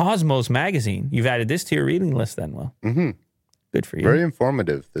Cosmos Magazine. You've added this to your reading list then, Will. Mm-hmm. Good for you. Very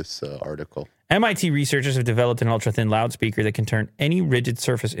informative, this article. MIT researchers have developed an ultra-thin loudspeaker that can turn any rigid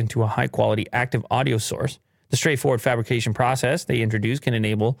surface into a high-quality active audio source. The straightforward fabrication process they introduced can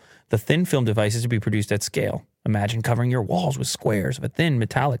enable the thin film devices to be produced at scale. Imagine covering your walls with squares of a thin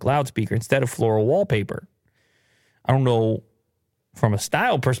metallic loudspeaker instead of floral wallpaper. I don't know, from a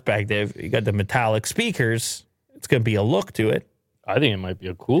style perspective, you got the metallic speakers. It's going to be a look to it. I think it might be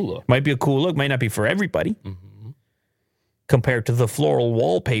a cool look. Might be a cool look. Might not be for everybody. Compared to the floral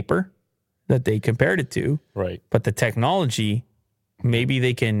wallpaper that they compared it to. Right. But the technology, maybe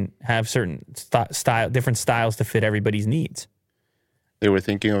they can have certain different styles to fit everybody's needs. They were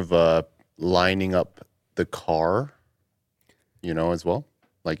thinking of lining up the car, as well,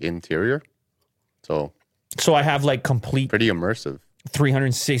 like interior. So So I have like complete pretty immersive.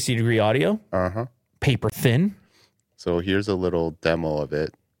 360 degree audio, Uh-huh. paper thin. So here's a little demo of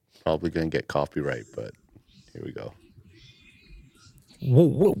it. Probably going to get copyright, but here we go. Whoa,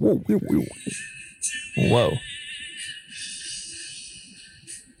 whoa, whoa, whoa, whoa. Whoa.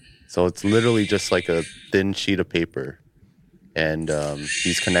 So it's literally just like a thin sheet of paper. And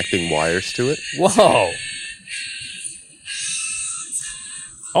he's connecting wires to it. Whoa.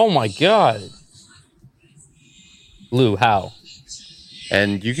 Oh my God. Lou, how?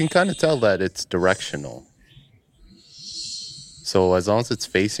 And you can kind of tell that it's directional. So as long as it's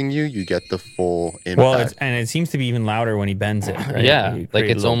facing you, you get the full impact. Well, and it seems to be even louder when he bends it. Right? Yeah, You like create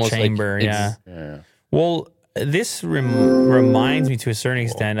a it's little almost like chamber. it's- Yeah. Yeah. Well, this reminds me to a certain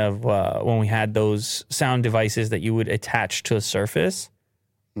extent of when we had those sound devices that you would attach to a surface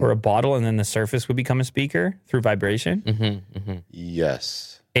or a bottle, and then the surface would become a speaker through vibration.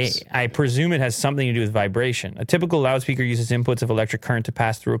 Yes. I presume it has something to do with vibration. A typical loudspeaker uses inputs of electric current to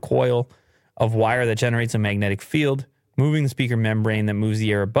pass through a coil of wire that generates a magnetic field, moving the speaker membrane that moves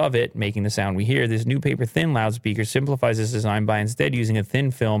the air above it, making the sound we hear. This new paper-thin loudspeaker simplifies this design by instead using a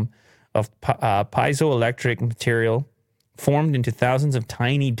thin film of piezoelectric material formed into thousands of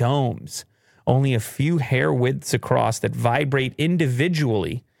tiny domes, only a few hair widths across, that vibrate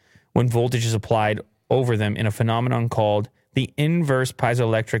individually when voltage is applied over them in a phenomenon called the inverse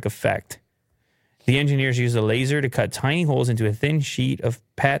piezoelectric effect. The engineers used a laser to cut tiny holes into a thin sheet of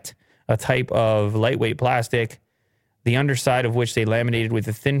PET, a type of lightweight plastic, the underside of which they laminated with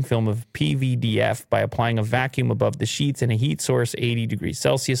a thin film of PVDF by applying a vacuum above the sheets and a heat source 80 degrees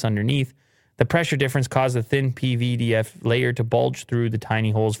Celsius underneath. The pressure difference caused the thin PVDF layer to bulge through the tiny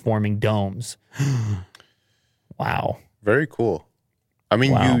holes, forming domes. Wow. Very cool. I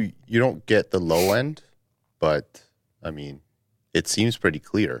mean, Wow. you don't get the low end, but I mean, it seems pretty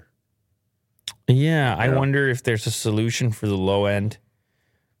clear. Yeah, I wonder if there's a solution for the low end.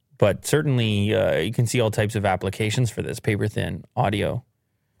 But certainly, you can see all types of applications for this paper-thin audio.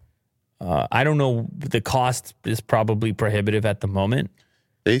 I don't know. The cost is probably prohibitive at the moment.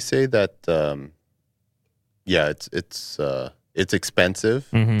 They say that, it's expensive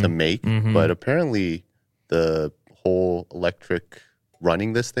to make, but apparently the whole electric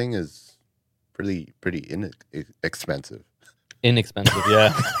running this thing is pretty inexpensive. Inexpensive,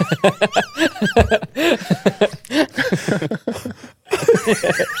 yeah.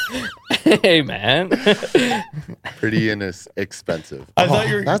 Hey, man. Pretty inexpensive. I thought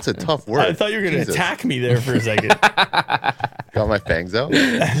you were- That's a tough word. I thought you were going to Jesus. attack me there for a second. Got my fangs out?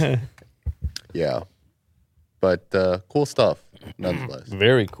 Yeah. But cool stuff, nonetheless.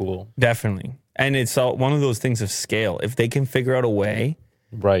 Very cool. Definitely. And it's one of those things of scale. If they can figure out a way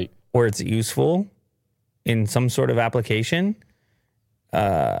Right. where it's useful in some sort of application,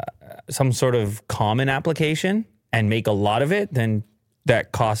 some sort of common application, and make a lot of it, then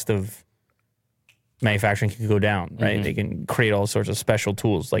that cost of manufacturing can go down, right? They can create all sorts of special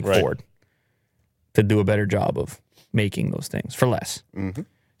tools like Right. Ford to do a better job of making those things for less.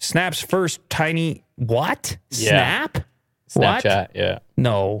 Snap's first tiny what? Yeah. Snap? What? Snapchat, yeah.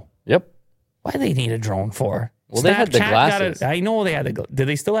 No. Yep. Why do they need a drone for? Well, they had the Snapchat got glasses. I know they had the. Do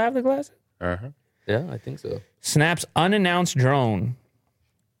they still have the glasses? Uh-huh. Yeah, I think so. Snap's unannounced drone.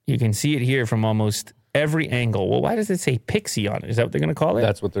 You can see it here from almost every angle. Well, why does it say Pixie on it? Is that what they're going to call it?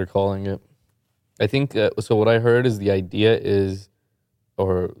 That's what they're calling it. I think, so what I heard is the idea that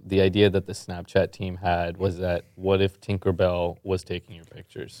the Snapchat team had was that what if Tinkerbell was taking your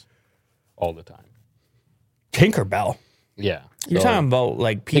pictures all the time? Tinkerbell. Yeah. You're So, talking about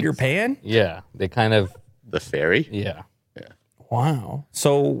like Peter Pan? Yeah. They kind of, The fairy? yeah. Wow.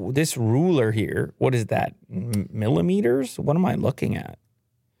 So this ruler here, what is that? Millimeters? What am I looking at?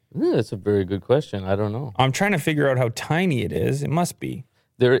 That's a very good question. I don't know. I'm trying to figure out how tiny it is. It must be.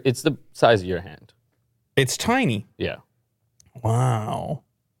 It's the size of your hand. It's tiny. Yeah. Wow.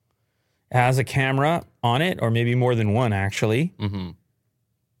 It has a camera on it, or maybe more than one, actually. Mm-hmm.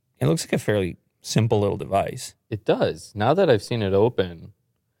 It looks like a fairly simple little device. It does. Now that I've seen it open,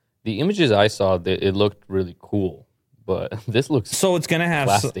 the images I saw, it looked really cool. But this looks So it's going to have...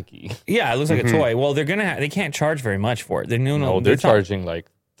 plasticky. Yeah, it looks like a toy. Well, they're going to they can't charge very much for it. They're They're charging like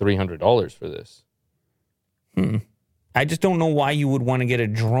 $300 for this. I just don't know why you would want to get a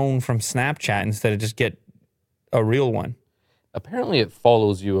drone from Snapchat instead of just get a real one. Apparently, it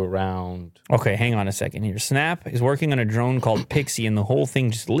follows you around. Okay, hang on a second here. Snap is working on a drone called Pixie, and the whole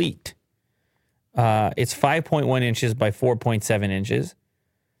thing just leaked. It's 5.1 inches by 4.7 inches.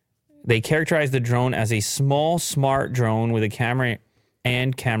 They characterize the drone as a small, smart drone with a camera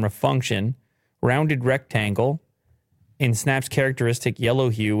and camera function, rounded rectangle, in Snap's characteristic yellow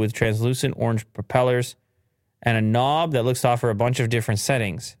hue with translucent orange propellers, and a knob that looks to offer a bunch of different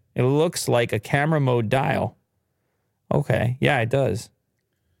settings. It looks like a camera mode dial. Okay, yeah, it does.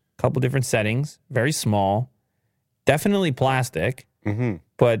 A couple different settings, very small, definitely plastic,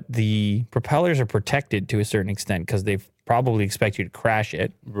 but the propellers are protected to a certain extent because they probably expect you to crash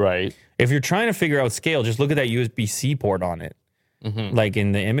it. Right. If you're trying to figure out scale, just look at that USB-C port on it, like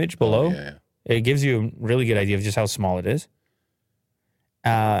in the image below. Yeah. It gives you a really good idea of just how small it is.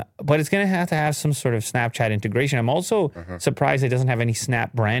 But it's going to have some sort of Snapchat integration. I'm also surprised it doesn't have any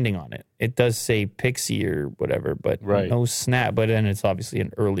Snap branding on it. It does say Pixie or whatever, but no Snap. But then it's obviously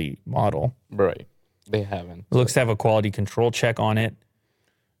an early model. Right. They haven't. It looks to have a quality control check on it.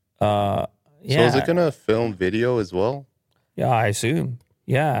 So is it going to film video as well? Yeah, I assume.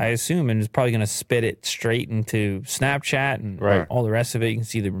 And it's probably going to spit it straight into Snapchat and all the rest of it. You can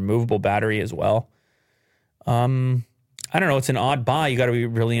see the removable battery as well. I don't know. It's an odd buy. You got to be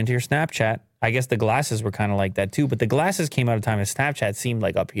really into your Snapchat. I guess the glasses were kind of like that too, but the glasses came out of time as Snapchat seemed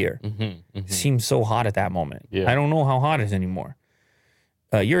like up here. It seemed so hot at that moment. Yeah. I don't know how hot it is anymore.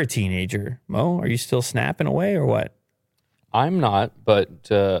 You're a teenager, Mo. Are you still snapping away or what? I'm not, but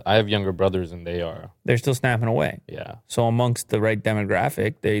I have younger brothers and they are. They're still snapping away. Yeah. So amongst the right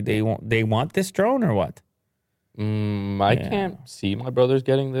demographic, they want this drone or what? I can't see my brothers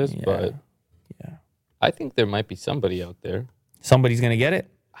getting this, but I think there might be somebody out there. Somebody's gonna get it.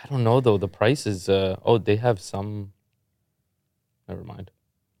 I I don't know though. The price is. They have some. Never mind.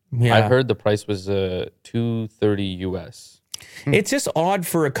 Yeah. I heard the price was $230 US. It's just odd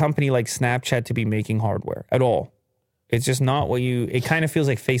for a company like Snapchat to be making hardware at all. It's just not what it kind of feels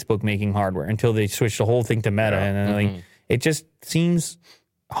like Facebook making hardware until they switch the whole thing to Meta. And then like, it just seems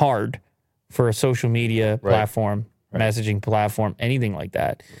hard for a social media platform, messaging platform, anything like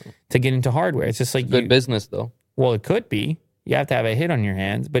that to get into hardware. It's just like Good business though. Well, it could be. You have to have a hit on your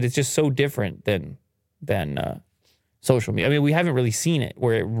hands, but it's just so different than social media. I mean, we haven't really seen it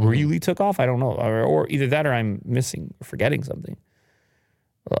where it really took off. I don't know. Or either that or I'm missing or forgetting something.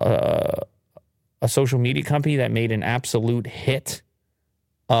 A social media company that made an absolute hit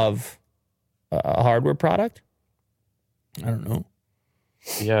of a hardware product? I don't know.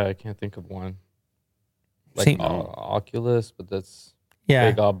 Yeah, I can't think of one. Like Oculus, but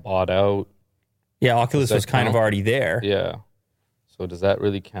they got bought out. Yeah, Oculus was kind of already there. Yeah. So does that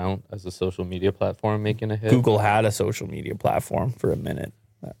really count as a social media platform making a hit? Google had a social media platform for a minute.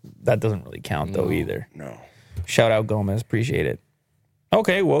 That doesn't really count though either. No. Shout out Gomez, appreciate it.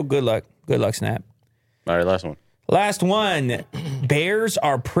 Okay, well, good luck. Good luck, Snap. All right, last one. Last one. Bears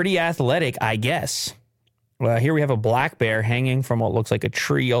are pretty athletic, I guess. Well, here we have a black bear hanging from what looks like a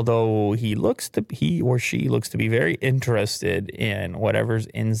tree, although he or she looks to be very interested in whatever's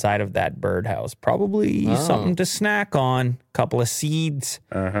inside of that birdhouse. Probably something to snack on, a couple of seeds.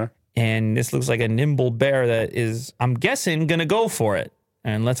 And this looks like a nimble bear that is, I'm guessing, going to go for it.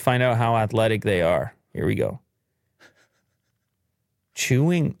 And let's find out how athletic they are. Here we go.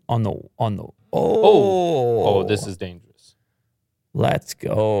 Chewing on the Oh, this is dangerous. Let's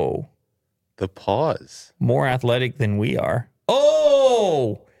go. The paws. More athletic than we are.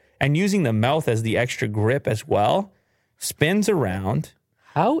 Oh! And using the mouth as the extra grip as well. Spins around.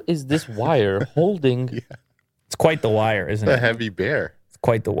 How is this wire holding? It's quite the wire, isn't The it? heavy bear. It's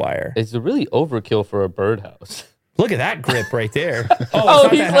quite the wire. It's really overkill for a birdhouse. Look at that grip right there. Oh,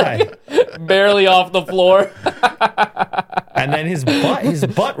 it's not that high. Barely off the floor. And then his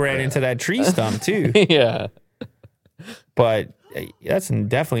butt ran into that tree stump too. Yeah. But that's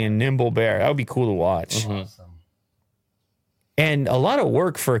definitely a nimble bear. That would be cool to watch. And a lot of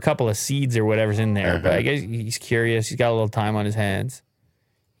work for a couple of seeds or whatever's in there. But I guess he's curious. He's got a little time on his hands.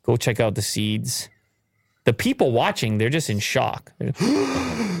 Go check out the seeds. The people watching, they're just in shock.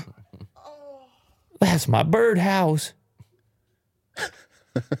 That's my birdhouse.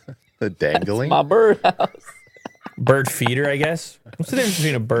 The dangling. My birdhouse. Bird feeder, I guess. What's the difference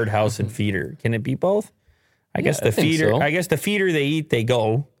between a birdhouse and feeder? Can it be both? I guess the feeder. so. I guess the feeder they eat, they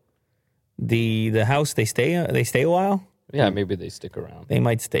go. The house they stay a while. Yeah, maybe they stick around. They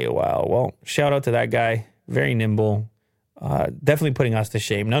might stay a while. Well, shout out to that guy. Very nimble. Definitely putting us to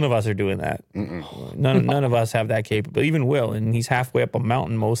shame. None of us are doing that. None of us have that capability. Even Will, and he's halfway up a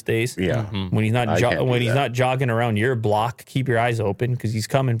mountain most days. Yeah. When he's not I can't do that. not jogging around your block, keep your eyes open because he's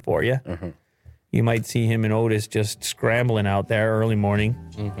coming for you. You might see him and Otis just scrambling out there early morning.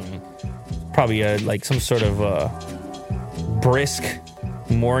 Probably like some sort of brisk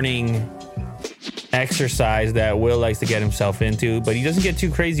morning exercise that Will likes to get himself into, but he doesn't get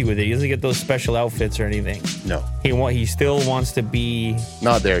too crazy with it. He doesn't get those special outfits or anything. No. He still wants to be.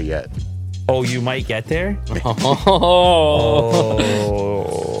 Not there yet. Oh, you might get there? Oh.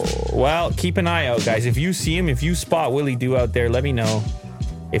 Well, keep an eye out, guys. If you see him, if you spot Willie Doo out there, let me know.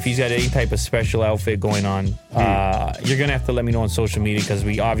 If he's got any type of special outfit going on, you're going to have to let me know on social media because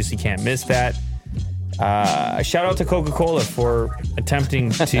we obviously can't miss that. Shout out to Coca-Cola for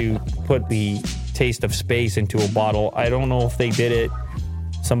attempting to put the Taste of Space into a bottle. I don't know if they did it.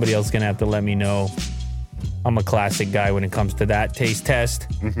 Somebody else is going to have to let me know. I'm a classic guy when it comes to that taste test.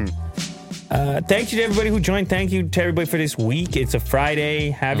 Thank you to everybody who joined. Thank you to everybody for this week. It's a Friday.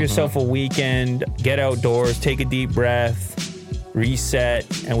 Have yourself a weekend. Get outdoors. Take a deep breath.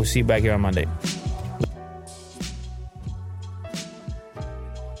 Reset. And we'll see you back here on Monday.